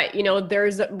 But,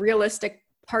 there's realistic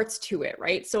parts to it,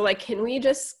 right? So like, can we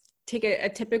just take a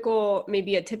typical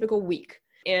week,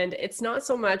 and it's not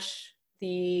so much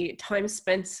the time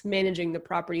spent managing the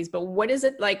properties, but what is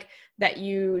it like that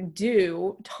you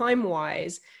do time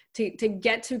wise to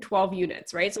get to 12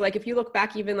 units, right? So like, if you look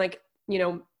back even like,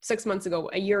 6 months ago,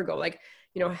 a year ago, like,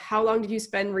 how long did you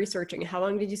spend researching? How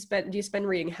long do you spend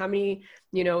reading? How many,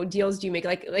 deals do you make?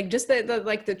 Like just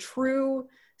the true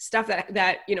stuff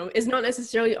that is not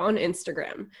necessarily on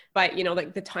Instagram, but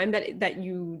like the time that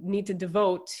you need to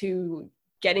devote to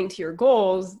getting to your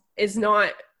goals is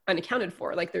not unaccounted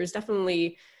for. Like there's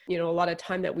definitely a lot of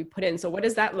time that we put in. So what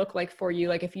does that look like for you?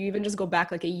 Like if you even just go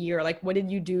back like a year, like what did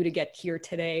you do to get here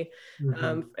today?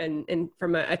 And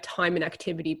from a time and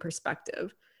activity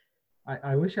perspective.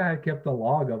 I wish I had kept a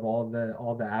log of all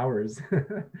the hours.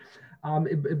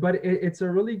 But it's a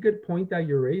really good point that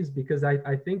you raised, because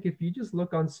I think if you just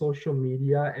look on social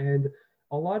media, and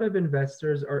a lot of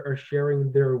investors are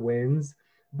sharing their wins,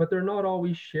 but they're not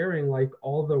always sharing like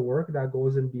all the work that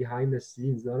goes in behind the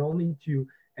scenes, not only to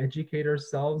educate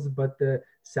ourselves, but the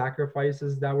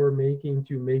sacrifices that we're making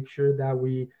to make sure that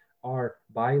we are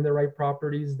buying the right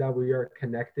properties, that we are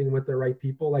connecting with the right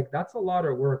people. Like that's a lot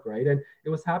of work, right? And it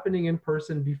was happening in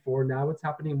person before, now it's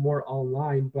happening more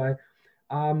online. But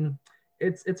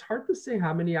it's hard to say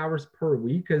how many hours per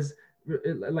week, because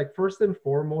like first and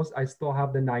foremost, I still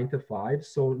have the 9 to 5.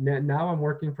 So now I'm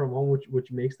working from home,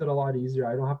 which makes it a lot easier.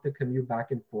 I don't have to commute back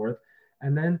and forth.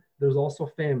 And then there's also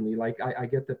family. Like I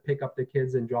get to pick up the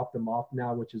kids and drop them off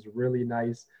now, which is really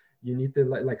nice. You need to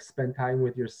like spend time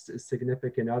with your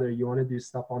significant other. You want to do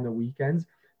stuff on the weekends.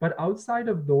 But outside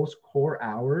of those core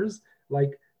hours,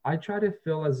 like I try to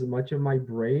fill as much of my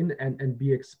brain and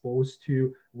be exposed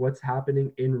to what's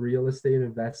happening in real estate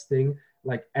investing,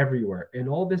 like everywhere in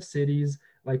all the cities.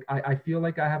 Like I feel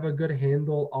like I have a good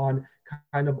handle on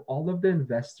kind of all of the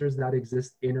investors that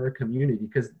exist in our community,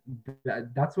 because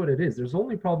that's what it is. There's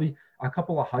only probably a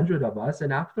couple of hundred of us,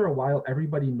 and after a while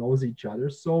everybody knows each other.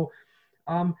 So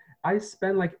I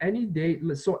spend like any day,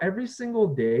 so every single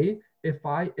day, if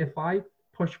I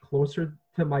push closer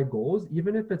to my goals,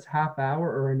 even if it's half hour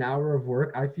or an hour of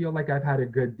work, I feel like I've had a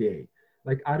good day.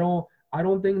 Like I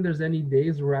don't think there's any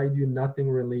days where I do nothing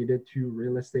related to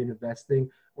real estate investing,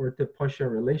 or to push a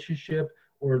relationship,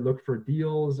 or look for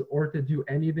deals, or to do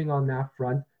anything on that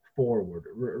front forward,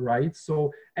 right?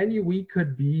 So any week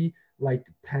could be like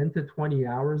 10 to 20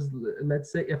 hours.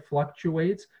 Let's say it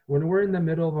fluctuates. When we're in the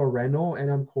middle of a reno and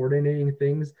I'm coordinating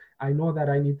things, I know that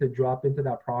I need to drop into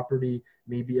that property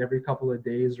maybe every couple of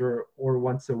days or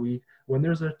once a week. When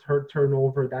there's a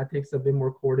turnover, that takes a bit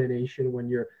more coordination. When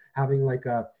you're having like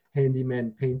a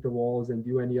handyman paint the walls and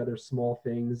do any other small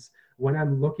things. When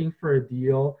I'm looking for a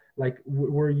deal, like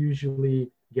we're usually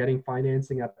getting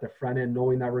financing at the front end,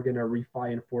 knowing that we're going to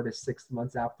refi in 4 to 6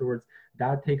 months afterwards.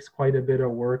 That takes quite a bit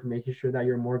of work, making sure that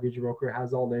your mortgage broker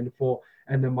has all the info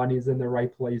and the money's in the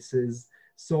right places.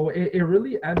 So it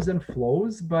really ebbs and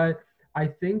flows. But I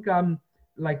think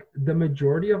like the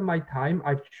majority of my time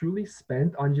I've truly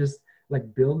spent on just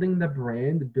like building the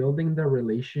brand, building the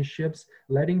relationships,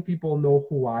 letting people know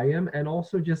who I am, and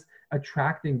also just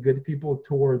attracting good people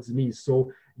towards me.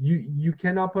 So you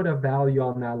cannot put a value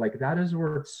on that. Like that is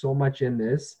worth so much in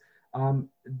this.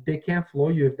 They can't flow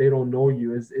you if they don't know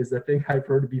you is the thing I've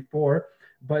heard before.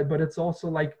 But it's also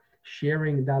like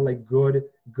sharing that like good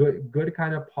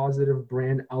kind of positive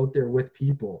brand out there with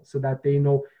people, so that they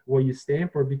know what you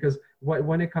stand for. Because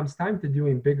when it comes time to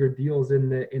doing bigger deals in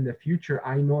the future,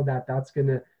 I know that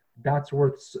that's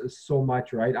worth so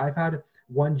much, right? I've had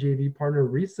one JV partner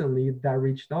recently that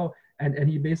reached out, and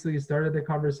he basically started the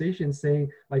conversation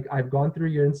saying like, I've gone through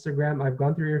your Instagram, I've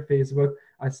gone through your Facebook,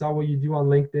 I saw what you do on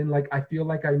LinkedIn, like I feel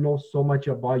like I know so much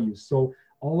about you. So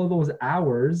all of those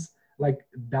hours, like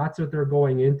that's what they're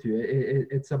going into.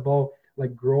 It's about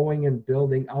like growing and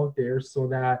building out there, so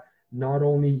that not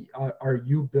only are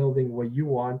you building what you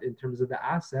want in terms of the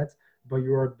assets, but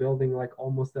you are building like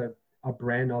almost a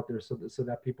brand out there, so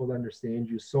that people understand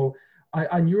you. So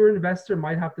a newer investor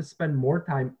might have to spend more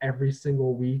time every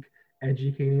single week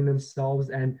educating themselves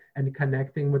and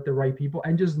connecting with the right people,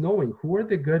 and just knowing who are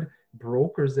the good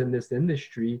brokers in this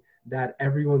industry that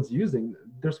everyone's using.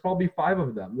 There's probably 5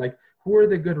 of them. Like, who are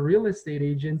the good real estate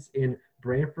agents in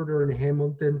Brantford or in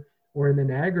Hamilton or in the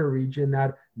Niagara region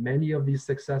that many of these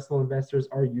successful investors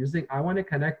are using? I want to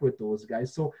connect with those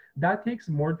guys. So that takes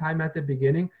more time at the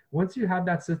beginning. Once you have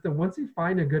that system, once you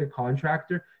find a good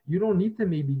contractor, you don't need to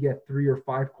maybe get 3 or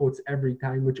 5 quotes every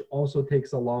time, which also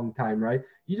takes a long time, right?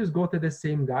 You just go to the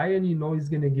same guy and you know he's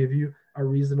going to give you a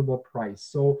reasonable price.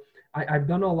 So I've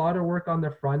done a lot of work on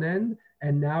the front end,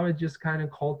 And now it's just kind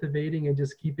of cultivating and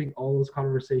just keeping all those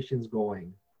conversations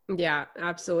going. Yeah,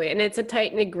 absolutely. And it's a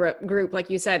tight knit group, like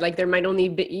you said, like there might only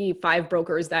be 5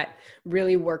 brokers that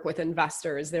really work with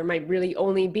investors. There might really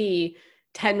only be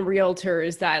 10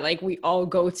 realtors that like we all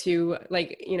go to.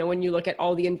 Like, you know, when you look at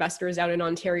all the investors out in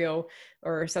Ontario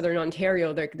or Southern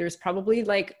Ontario, there's probably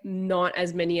like not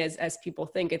as many as people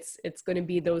think. It's going to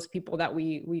be those people that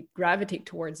we gravitate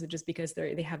towards just because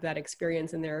they have that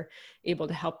experience and they're able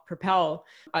to help propel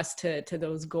us to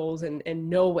those goals and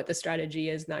know what the strategy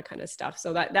is and that kind of stuff.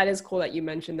 So that is cool that you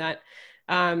mentioned that.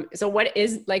 So what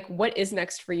is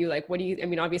next for you? Like, what do you, I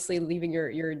mean, obviously leaving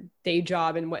your day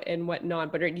job and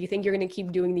whatnot, but do you think you're going to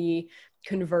keep doing the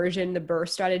conversion, the BRRRR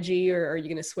strategy, or are you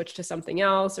going to switch to something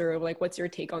else? Or like, what's your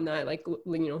take on that? Like,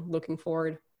 you know, looking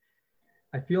forward.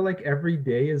 I feel like every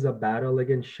day is a battle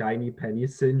against shiny penny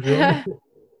syndrome.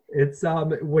 It's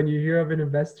when you hear of an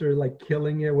investor like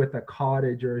killing it with a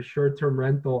cottage or a short-term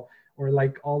rental, or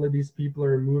like all of these people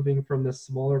are moving from the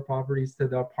smaller properties to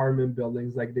the apartment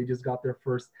buildings, like they just got their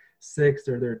first 6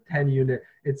 or their 10 unit.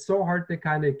 It's so hard to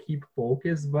kind of keep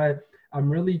focus, but I'm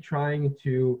really trying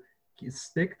to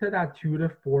stick to that 2 to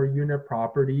 4 unit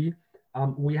property.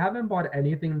 We haven't bought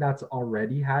anything that's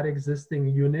already had existing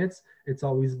units. It's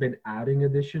always been adding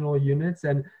additional units,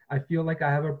 and I feel like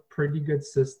I have a pretty good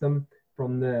system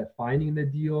from the finding the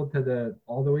deal to the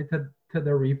all the way to the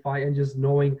refi, and just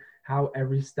knowing how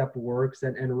every step works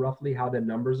and roughly how the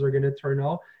numbers are going to turn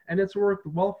out. And it's worked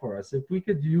well for us. If we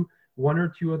could do 1 or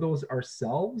 2 of those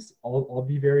ourselves, I'll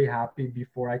be very happy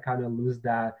before I kind of lose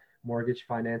that mortgage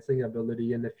financing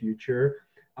ability in the future.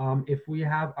 If we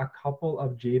have a couple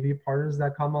of JV partners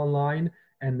that come online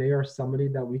and they are somebody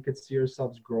that we could see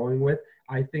ourselves growing with,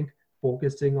 I think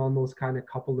focusing on those kind of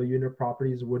couple of unit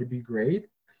properties would be great.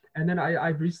 And then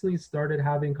I've recently started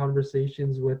having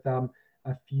conversations with a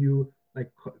few like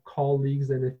colleagues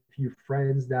and a few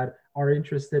friends that are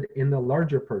interested in the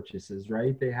larger purchases,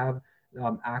 right? They have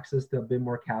access to a bit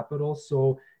more capital.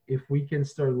 So if we can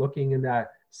start looking in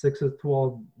that 6 to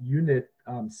 12 unit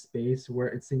space where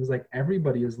it seems like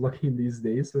everybody is looking these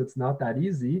days, so it's not that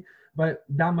easy, but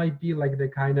that might be like the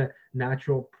kind of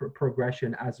natural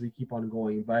progression as we keep on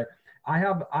going. But I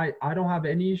don't have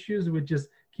any issues with just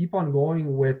keep on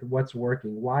going with what's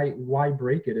working. Why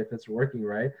break it if it's working,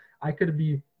 right? I could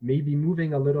be maybe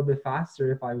moving a little bit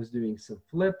faster if I was doing some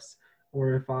flips,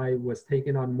 or if I was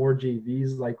taking on more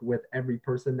JVs, like with every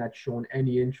person that's shown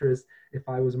any interest, if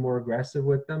I was more aggressive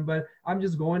with them. But I'm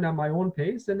just going at my own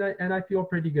pace, and I feel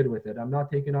pretty good with it. I'm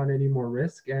not taking on any more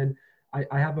risk, and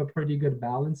I have a pretty good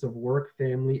balance of work,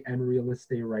 family, and real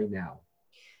estate right now.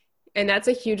 And that's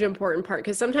a huge important part,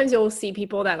 because sometimes you'll see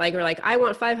people that like are like, I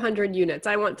want 500 units,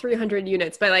 I want 300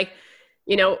 units, but like,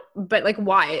 you know, but like,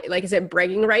 why? Like, is it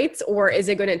bragging rights, or is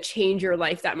it going to change your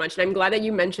life that much? And I'm glad that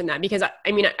you mentioned that, because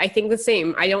I mean, I think the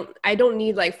same. I don't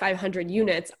need like 500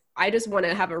 units. I just want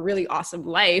to have a really awesome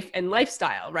life and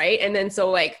lifestyle, right? And then so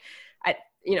like,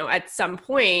 you know, at some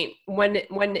point, when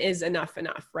is enough,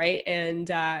 right?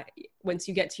 And once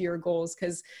you get to your goals,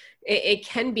 because it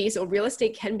can be, so real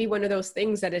estate can be one of those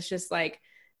things that it's just like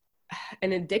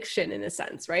an addiction in a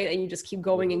sense, right? And you just keep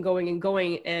going and going and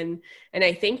going. And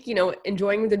I think, you know,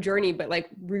 enjoying the journey, but like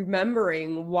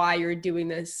remembering why you're doing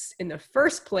this in the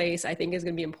first place, I think is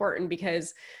going to be important,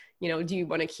 because, you know, do you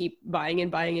want to keep buying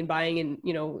and buying and buying and,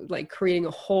 you know, like creating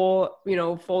a whole, you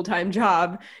know, full-time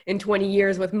job in 20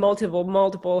 years with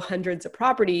multiple hundreds of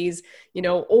properties, you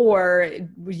know, or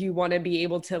would you want to be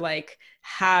able to like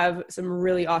have some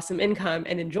really awesome income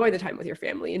and enjoy the time with your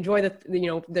family, enjoy the you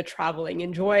know, the traveling,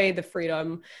 enjoy the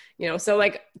freedom, you know? So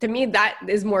like, to me, that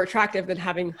is more attractive than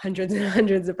having hundreds and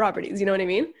hundreds of properties. You know what I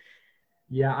mean?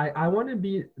 Yeah, I want to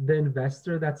be the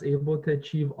investor that's able to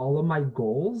achieve all of my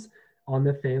goals on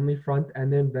the family front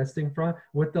and the investing front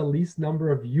with the least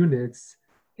number of units,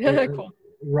 Cool.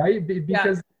 right? Yeah.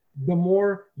 Because the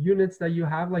more units that you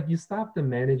have, like you stop to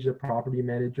manage a property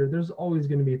manager, there's always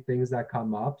going to be things that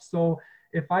come up. So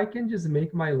if I can just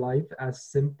make my life as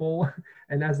simple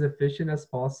and as efficient as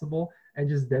possible and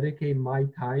just dedicate my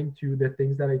time to the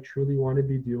things that I truly want to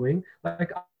be doing,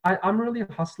 like I'm really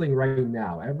hustling right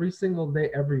now, every single day,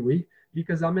 every week,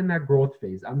 because I'm in that growth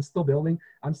phase. I'm still building,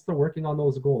 I'm still working on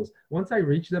those goals. Once I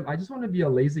reach them, I just want to be a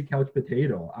lazy couch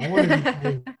potato. I want to be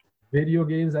playing video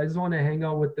games. I just want to hang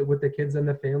out with the kids and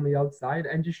the family outside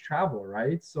and just travel,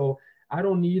 right? So I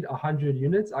don't need 100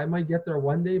 units. I might get there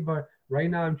one day, but right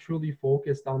now I'm truly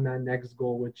focused on that next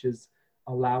goal, which is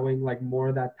allowing like more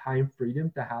of that time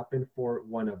freedom to happen for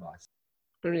one of us.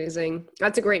 Amazing.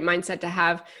 That's a great mindset to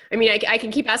have. I mean, I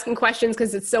can keep asking questions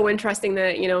because it's so interesting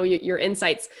that, your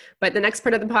insights, but the next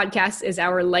part of the podcast is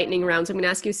our lightning round. So I'm going to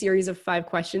ask you a series of 5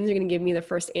 questions. You're going to give me the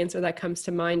first answer that comes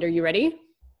to mind. Are you ready?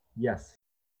 Yes.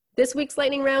 This week's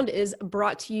lightning round is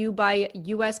brought to you by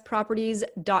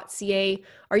usproperties.ca.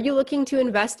 Are you looking to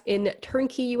invest in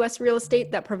turnkey US real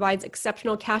estate that provides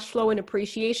exceptional cash flow and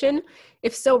appreciation?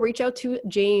 If so, reach out to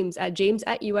James at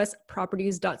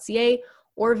usproperties.ca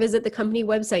or visit the company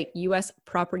website,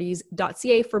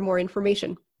 usproperties.ca, for more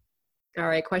information. All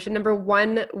right, question number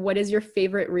 1. What is your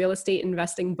favorite real estate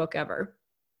investing book ever?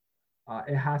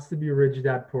 It has to be Rich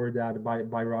Dad Poor Dad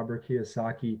by Robert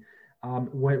Kiyosaki.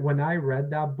 When I read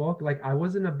that book, like I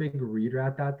wasn't a big reader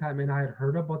at that time, and I had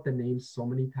heard about the name so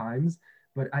many times,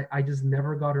 but I just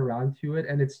never got around to it.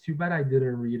 And it's too bad I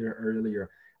didn't read it earlier.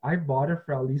 I bought it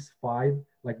for at least 5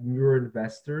 like newer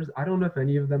investors. I don't know if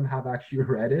any of them have actually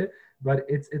read it, but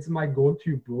it's my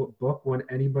go-to book when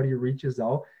anybody reaches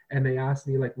out and they ask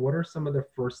me like, what are some of the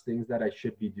first things that I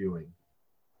should be doing?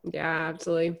 Yeah,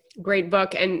 absolutely. Great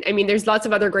book. And I mean, there's lots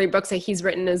of other great books that he's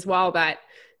written as well that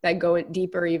go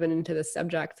deeper even into this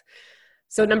subject.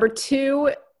 So number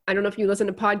 2, I don't know if you listen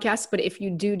to podcasts, but if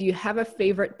you do you have a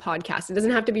favorite podcast? It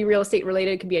doesn't have to be real estate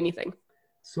related. It could be anything.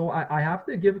 So I have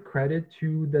to give credit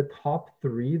to the top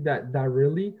 3 that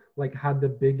really like had the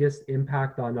biggest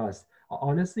impact on us.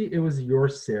 Honestly, it was your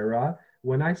Sarah.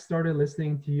 When I started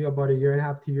listening to you about a year and a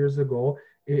half, 2 years ago,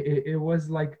 it was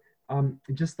like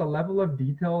just the level of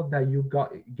detail that you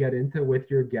get into with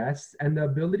your guests and the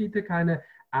ability to kind of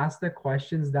ask the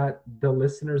questions that the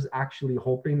listeners actually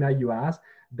hoping that you ask.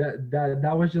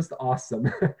 That was just awesome.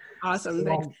 Awesome.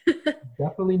 So,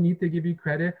 definitely need to give you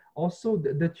credit. Also,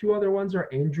 the 2 other ones are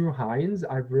Andrew Hines.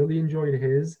 I've really enjoyed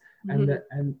his and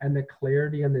the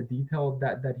clarity and the detail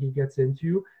that he gets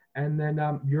into. And then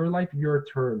Your Life, Your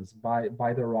Terms by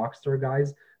the Rockstar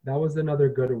guys. That was another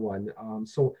good one.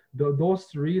 So those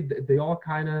 3, they all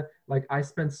kind of like, I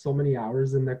spent so many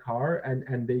hours in the car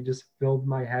and they just filled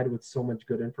my head with so much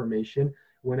good information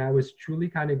when I was truly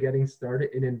kind of getting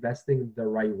started in investing the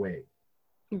right way.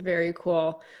 Very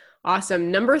cool.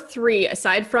 Awesome. Number 3,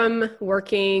 aside from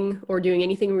working or doing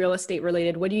anything real estate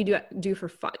related, what do you do for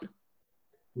fun?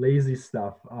 Lazy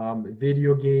stuff,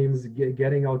 video games,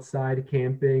 getting outside,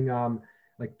 camping,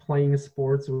 like playing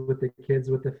sports with the kids,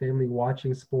 with the family,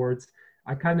 watching sports.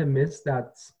 I kind of miss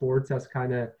that sports has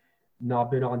kind of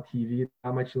not been on TV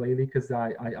that much lately because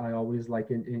I always like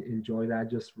enjoy that,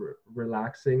 just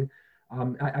relaxing.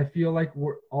 I feel like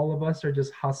all of us are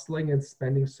just hustling and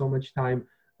spending so much time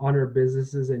on our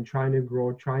businesses and trying to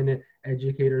grow, trying to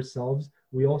educate ourselves.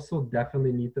 We also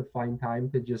definitely need to find time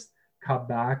to just cut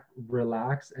back,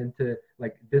 relax, and to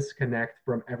like disconnect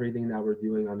from everything that we're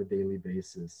doing on a daily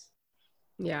basis.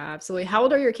 Yeah, absolutely. How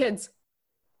old are your kids?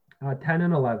 10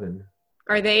 and 11.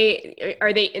 Are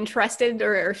they interested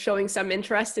or showing some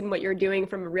interest in what you're doing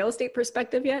from a real estate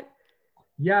perspective yet?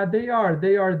 Yeah, they are.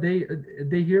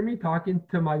 They hear me talking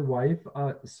to my wife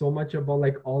so much about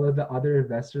like all of the other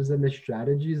investors and the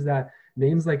strategies that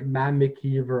names like Matt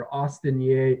McKeever, Austin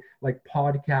Ye, like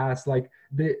podcasts, like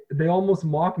they almost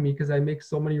mock me because I make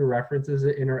so many references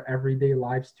in our everyday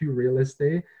lives to real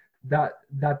estate that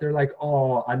they're like,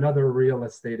 oh, another real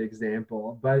estate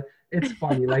example. But it's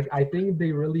funny. Like I think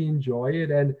they really enjoy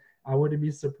it, and I wouldn't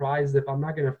be surprised if, I'm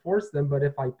not going to force them, but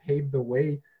if I pave the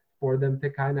way for them to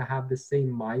kind of have the same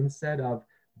mindset of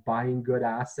buying good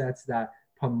assets that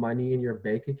put money in your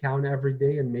bank account every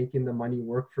day and making the money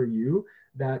work for you,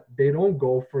 that they don't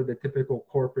go for the typical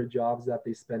corporate jobs that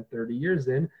they spent 30 years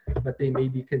in, but they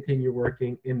maybe continue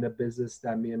working in the business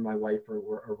that me and my wife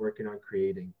are working on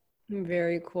creating.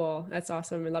 Very cool. That's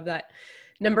awesome. I love that.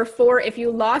 Number 4, if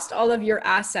you lost all of your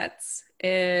assets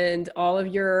and all of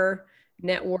your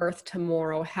net worth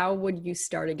tomorrow, how would you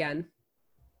start again?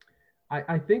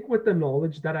 I think with the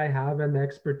knowledge that I have and the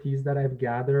expertise that I've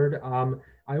gathered,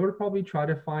 I would probably try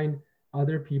to find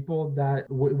other people that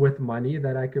with money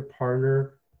that I could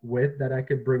partner with, that I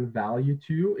could bring value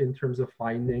to in terms of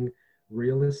finding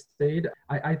real estate.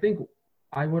 I think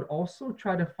I would also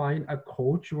try to find a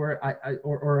coach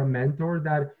or a mentor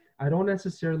that I don't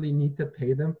necessarily need to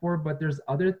pay them for, but there's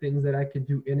other things that I could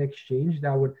do in exchange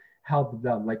that would help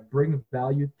them, like bring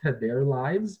value to their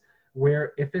lives,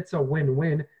 where if it's a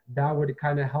win-win, that would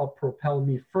kind of help propel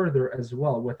me further as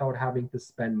well without having to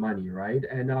spend money, right?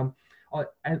 And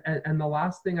the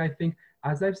last thing, I think,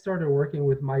 as I've started working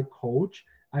with my coach,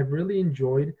 I've really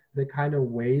enjoyed the kind of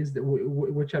ways that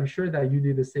which I'm sure that you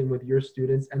do the same with your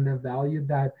students, and the value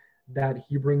that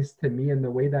he brings to me and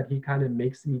the way that he kind of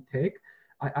makes me tick.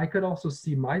 I could also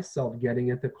see myself getting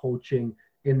into coaching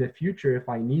in the future if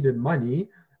I needed money,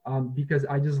 because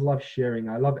I just love sharing.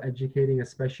 I love educating,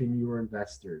 especially newer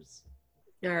investors.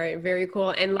 All right, very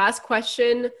cool. And last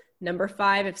question, number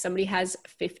 5, if somebody has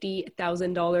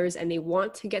 $50,000 and they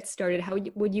want to get started, how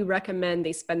would you recommend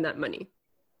they spend that money?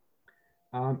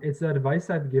 It's the advice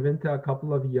I've given to a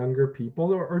couple of younger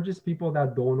people or just people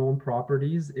that don't own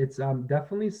properties. It's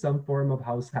definitely some form of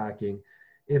house hacking.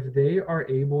 If they are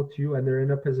able to, and they're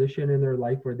in a position in their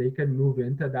life where they can move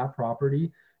into that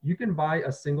property, you can buy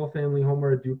a single family home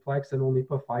or a duplex and only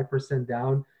put 5%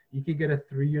 down. You could get a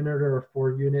 3-unit or a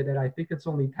 4-unit, and I think it's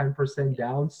only 10%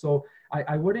 down. So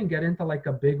I wouldn't get into like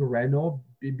a big reno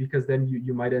because then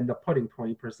you might end up putting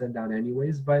 20% down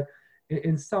anyways. But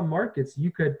in some markets,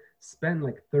 you could spend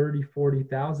like 30,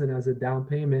 40,000 as a down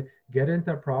payment, get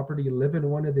into a property, live in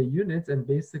one of the units, and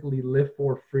basically live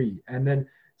for free. And then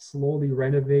slowly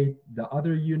renovate the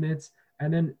other units.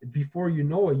 And then before you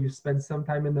know it, you spend some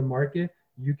time in the market,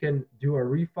 you can do a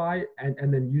refi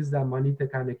and then use that money to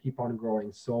kind of keep on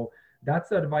growing. So that's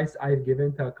the advice I've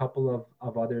given to a couple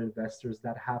of other investors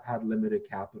that have had limited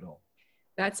capital.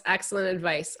 That's excellent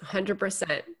advice,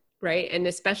 100%. Right. And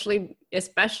especially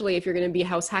if you're going to be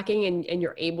house hacking and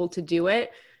you're able to do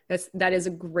it, that is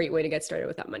a great way to get started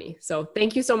with that money. So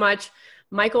thank you so much.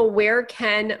 Michael, where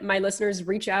can my listeners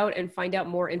reach out and find out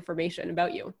more information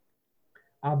about you?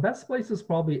 Best place is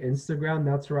probably Instagram.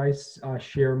 That's where I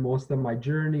share most of my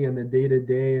journey and the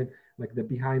day-to-day and like the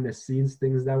behind the scenes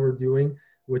things that we're doing,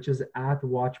 which is at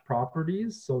Watch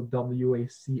Properties. So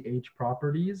WACH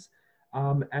Properties.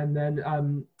 And then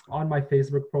on my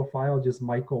Facebook profile, just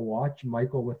Michael Watch,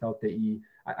 Michael without the E.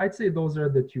 I'd say those are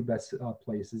the 2 best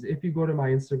places. If you go to my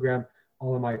Instagram,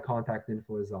 all of my contact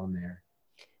info is on there.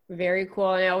 Very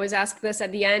cool. And I always ask this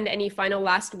at the end, any final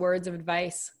last words of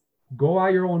advice? Go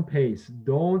at your own pace.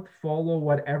 Don't follow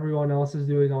what everyone else is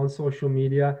doing on social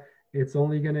media. It's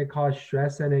only going to cause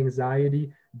stress and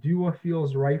anxiety. Do what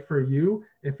feels right for you.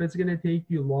 If it's going to take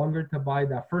you longer to buy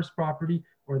that first property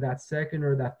or that second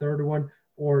or that third one,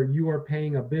 or you are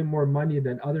paying a bit more money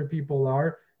than other people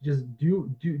are, just do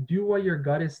what your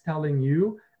gut is telling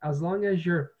you. As long as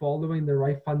you're following the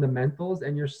right fundamentals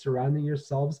and you're surrounding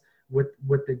yourselves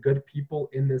with the good people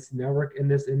in this network, in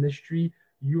this industry,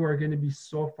 you are going to be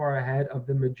so far ahead of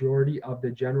the majority of the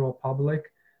general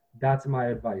public. That's my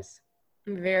advice.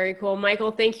 Very cool.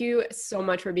 Michael, thank you so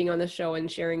much for being on the show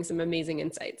and sharing some amazing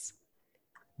insights.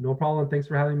 No problem. Thanks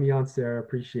for having me on, Sarah.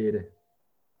 Appreciate it.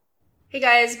 Hey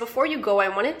guys, before you go, I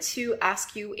wanted to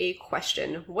ask you a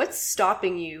question. What's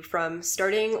stopping you from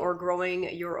starting or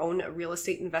growing your own real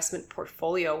estate investment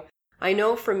portfolio? I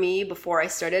know for me, before I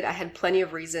started, I had plenty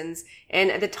of reasons, and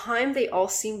at the time they all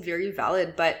seemed very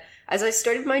valid, but as I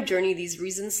started my journey, these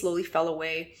reasons slowly fell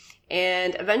away,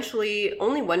 and eventually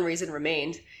only one reason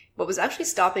remained. What was actually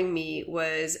stopping me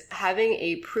was having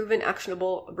a proven,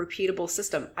 actionable, repeatable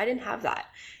system. I didn't have that.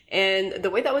 And the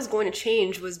way that was going to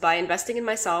change was by investing in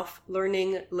myself,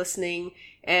 learning, listening,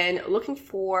 and looking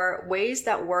for ways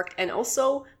that worked, and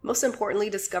also, most importantly,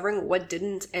 discovering what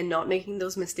didn't and not making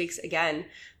those mistakes again.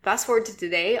 Fast forward to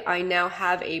today, I now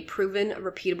have a proven,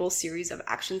 repeatable series of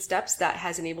action steps that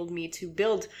has enabled me to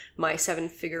build my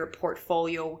 7-figure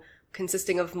portfolio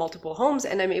consisting of multiple homes,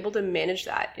 and I'm able to manage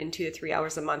that in 2 to 3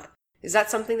 hours a month. Is that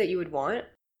something that you would want?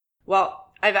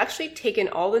 Well, I've actually taken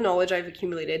all the knowledge I've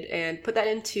accumulated and put that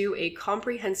into a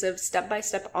comprehensive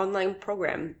step-by-step online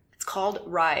program. It's called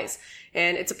Rise,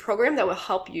 and it's a program that will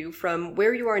help you from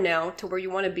where you are now to where you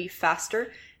want to be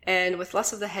faster and with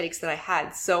less of the headaches that I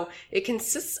had. So it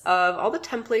consists of all the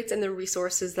templates and the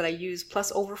resources that I use,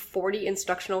 plus over 40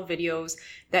 instructional videos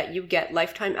that you get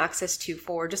lifetime access to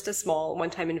for just a small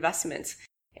one-time investment.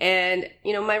 And,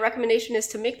 my recommendation is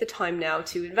to make the time now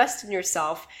to invest in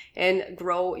yourself and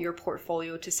grow your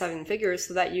portfolio to 7 figures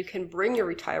so that you can bring your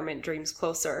retirement dreams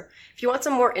closer. If you want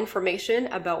some more information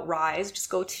about Rise, just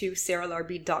go to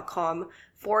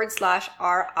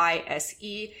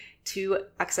sarahlarby.com/RISE to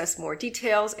access more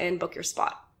details and book your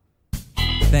spot.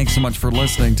 Thanks so much for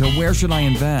listening to Where Should I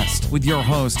Invest with your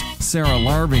host, Sarah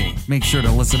Larby. Make sure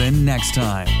to listen in next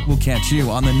time. We'll catch you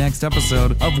on the next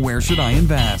episode of Where Should I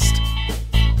Invest?